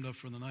had dreamed of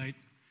for the night,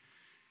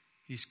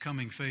 he's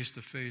coming face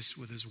to face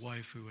with his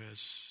wife who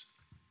has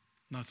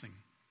nothing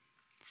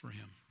for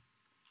him.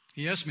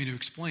 He asked me to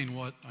explain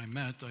what I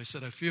meant. I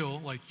said, I feel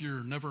like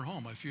you're never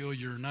home. I feel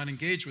you're not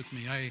engaged with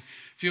me. I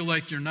feel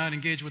like you're not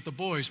engaged with the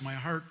boys. My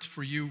heart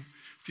for you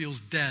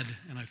feels dead,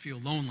 and I feel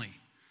lonely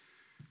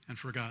and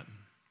forgotten.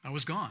 I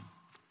was gone.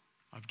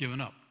 I've given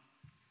up.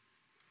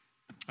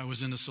 I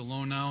was in this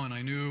alone now, and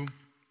I knew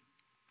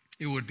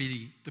it would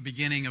be the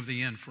beginning of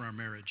the end for our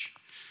marriage.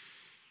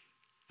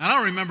 I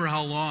don't remember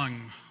how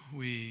long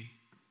we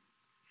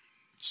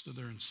stood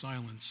there in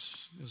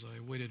silence as I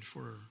waited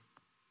for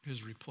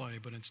his reply,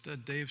 but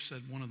instead Dave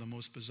said one of the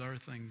most bizarre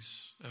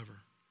things ever.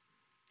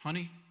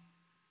 Honey,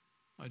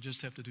 I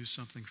just have to do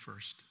something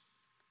first.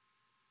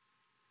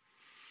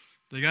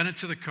 They got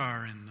into the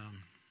car, and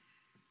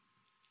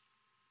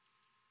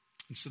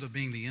instead of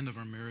being the end of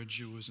our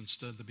marriage, it was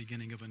instead the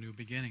beginning of a new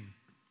beginning.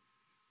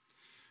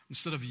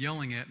 Instead of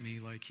yelling at me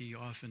like he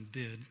often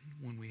did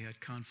when we had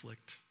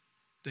conflict,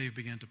 Dave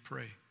began to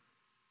pray.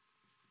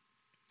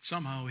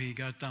 Somehow he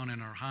got down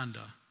in our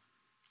Honda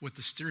with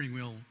the steering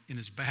wheel in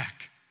his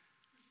back,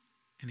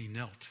 and he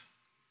knelt.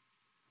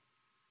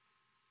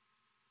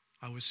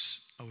 I was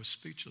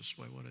speechless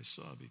by what I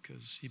saw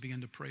because he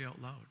began to pray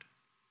out loud,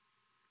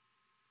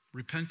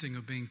 repenting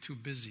of being too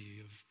busy,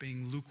 of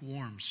being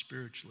lukewarm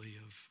spiritually,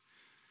 of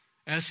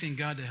asking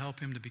God to help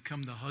him to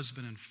become the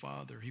husband and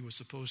father he was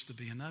supposed to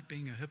be, and not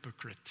being a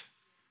hypocrite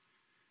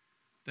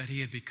that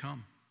he had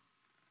become.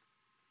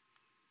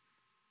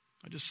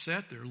 I just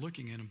sat there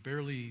looking at him,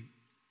 barely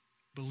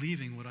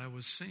believing what I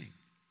was seeing.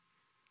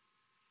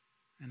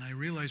 And I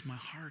realized my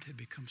heart had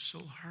become so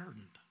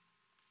hardened.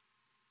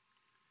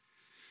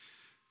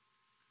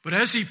 But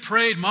as he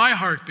prayed, my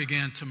heart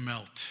began to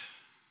melt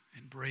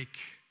and break.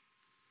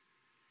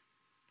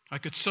 I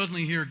could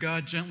suddenly hear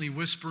God gently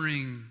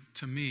whispering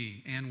to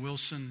me, Ann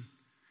Wilson,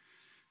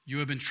 you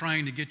have been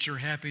trying to get your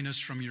happiness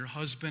from your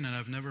husband, and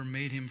I've never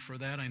made him for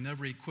that. I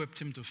never equipped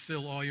him to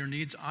fill all your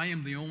needs. I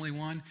am the only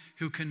one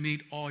who can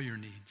meet all your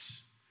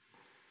needs.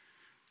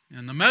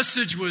 And the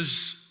message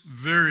was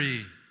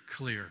very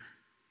clear.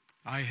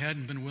 I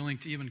hadn't been willing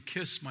to even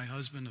kiss my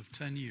husband of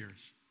 10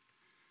 years.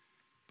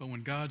 But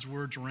when God's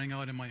words rang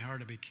out in my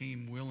heart, I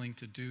became willing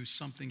to do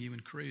something even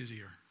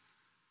crazier.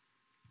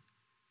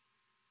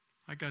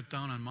 I got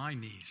down on my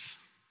knees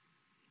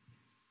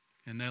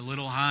in that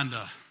little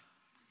Honda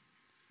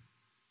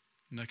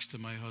next to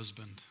my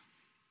husband.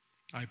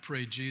 I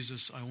prayed,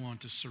 Jesus, I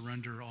want to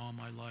surrender all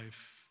my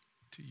life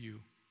to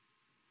you.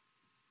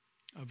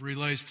 I've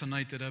realized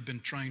tonight that I've been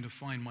trying to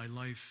find my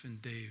life in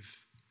Dave.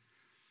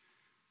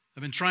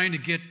 I've been trying to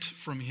get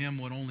from him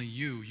what only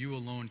you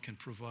alone can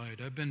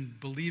provide. I've been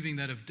believing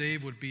that if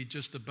Dave would be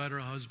just a better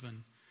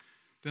husband,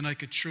 then I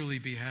could truly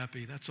be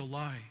happy. That's a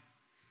lie.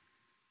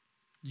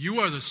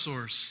 You are the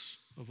source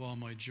of all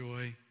my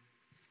joy.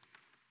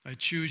 I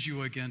choose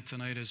you again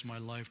tonight as my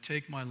life.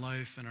 Take my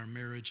life and our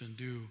marriage and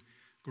do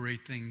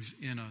great things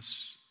in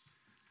us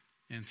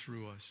and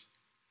through us.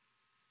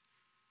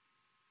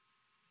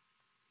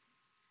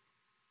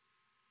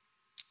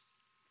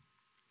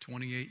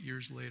 "28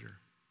 years later,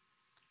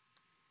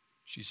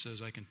 she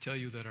says, I can tell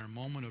you that our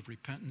moment of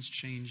repentance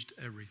changed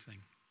everything.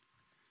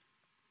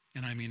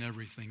 And I mean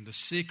everything. The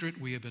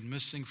secret we have been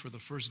missing for the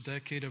first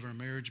decade of our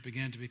marriage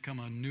began to become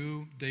a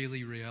new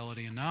daily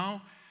reality. And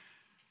now,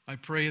 I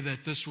pray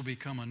that this will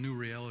become a new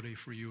reality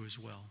for you as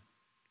well.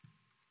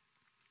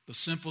 The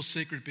simple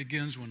secret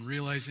begins when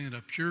realizing that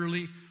a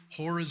purely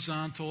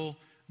horizontal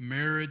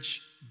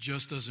marriage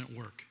just doesn't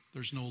work.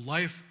 There's no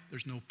life,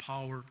 there's no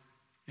power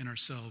in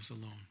ourselves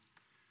alone.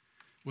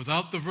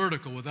 Without the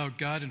vertical, without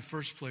God in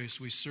first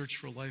place, we search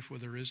for life where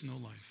there is no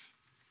life.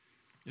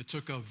 It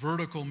took a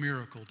vertical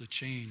miracle to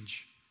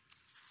change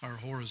our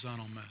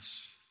horizontal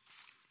mess.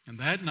 And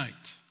that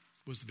night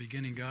was the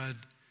beginning. God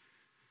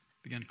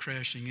began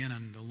crashing in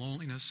on the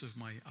loneliness of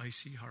my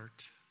icy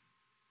heart.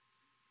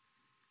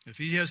 If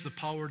he has the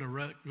power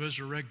to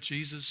resurrect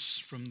Jesus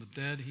from the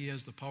dead, he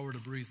has the power to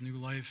breathe new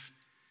life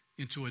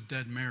into a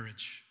dead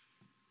marriage.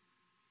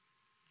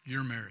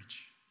 Your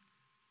marriage.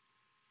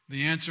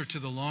 The answer to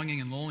the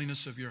longing and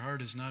loneliness of your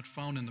heart is not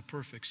found in the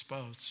perfect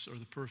spouse or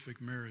the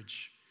perfect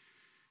marriage.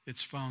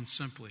 It's found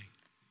simply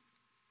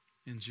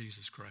in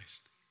Jesus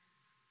Christ.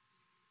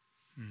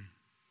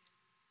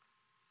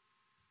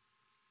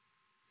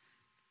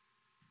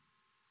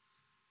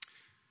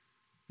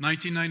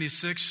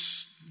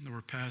 1996, there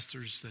were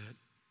pastors that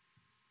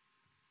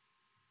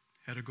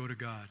had to go to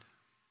God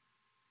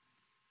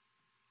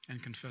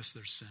and confess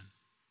their sin.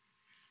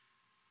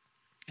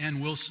 Ann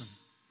Wilson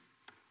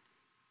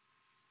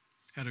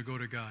had to go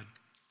to God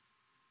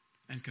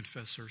and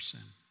confess her sin,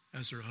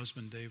 as her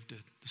husband Dave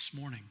did this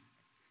morning.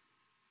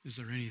 Is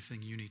there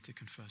anything you need to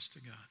confess to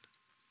God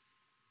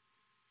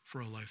for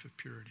a life of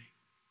purity?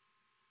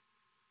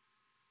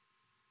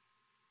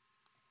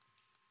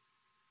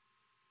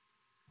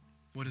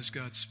 What is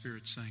God's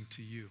Spirit saying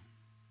to you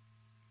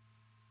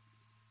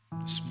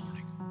this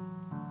morning?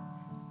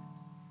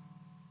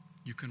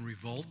 You can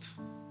revolt,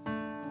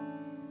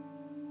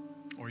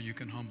 or you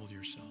can humble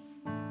yourself.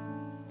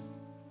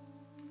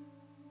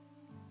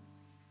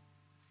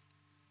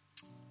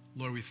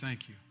 Lord, we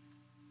thank you.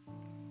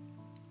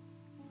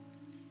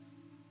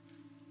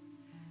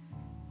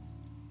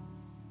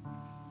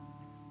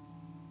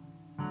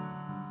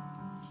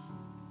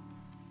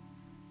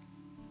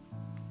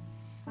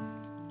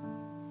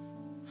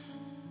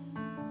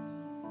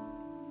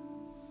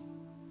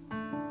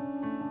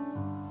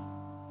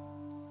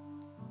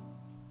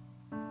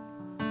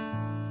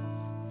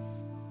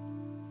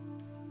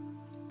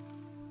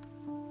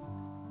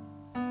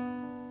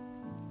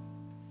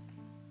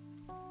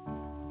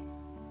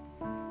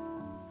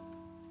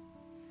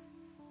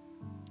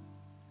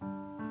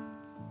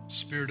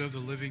 Spirit of the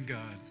living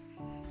God,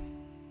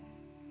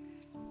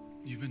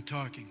 you've been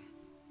talking.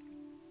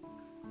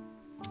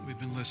 We've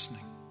been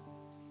listening.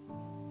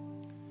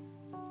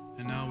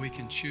 And now we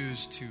can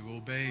choose to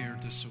obey or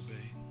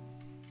disobey.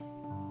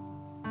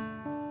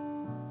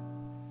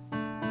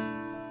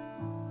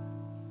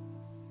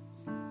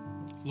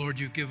 Lord,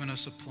 you've given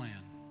us a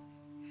plan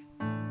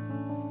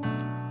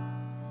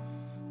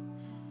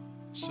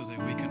so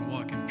that we can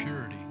walk in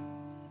purity.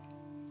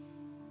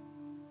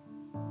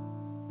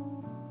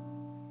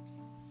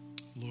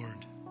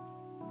 Lord,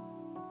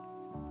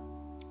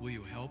 will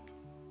you help?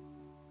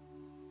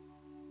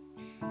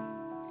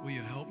 Will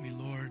you help me,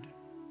 Lord?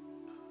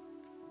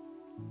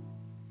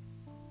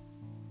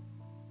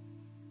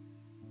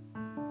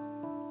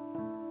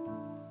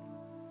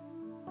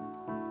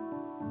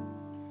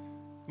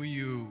 Will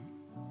you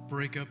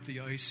break up the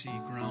icy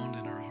ground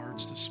in our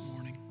hearts this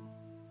morning?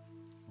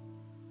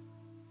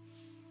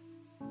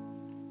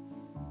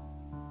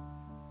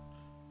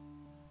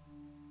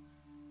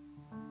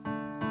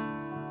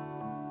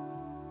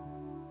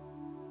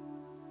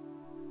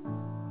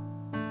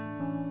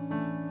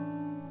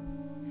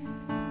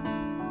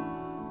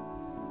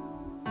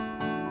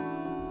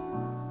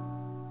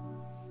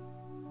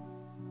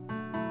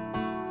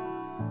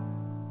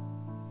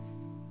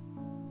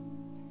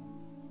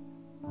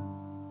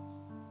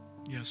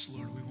 Yes,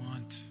 Lord, we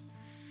want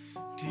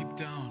deep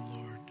down,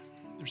 Lord,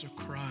 there's a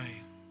cry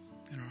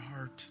in our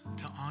heart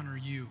to honor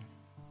you.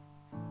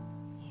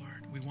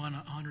 Lord, we want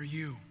to honor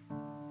you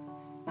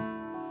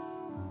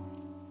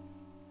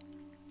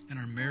in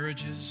our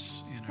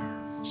marriages, in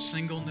our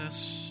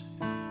singleness,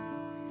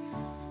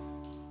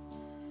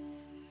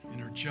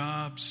 in our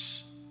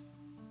jobs,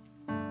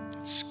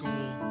 at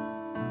school.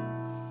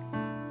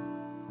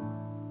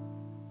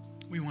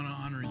 We want to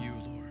honor you,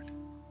 Lord.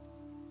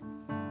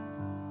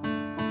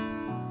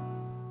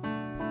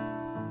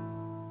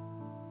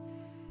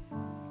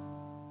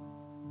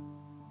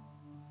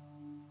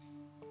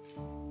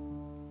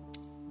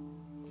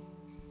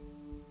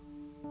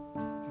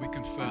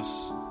 Confess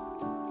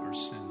our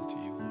sin to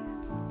you,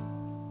 Lord.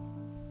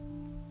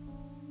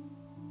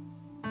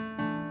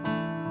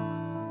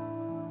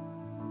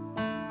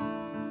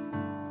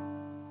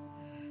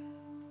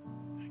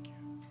 Thank you.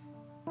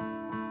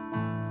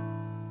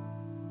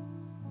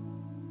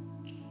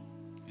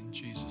 In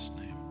Jesus' name.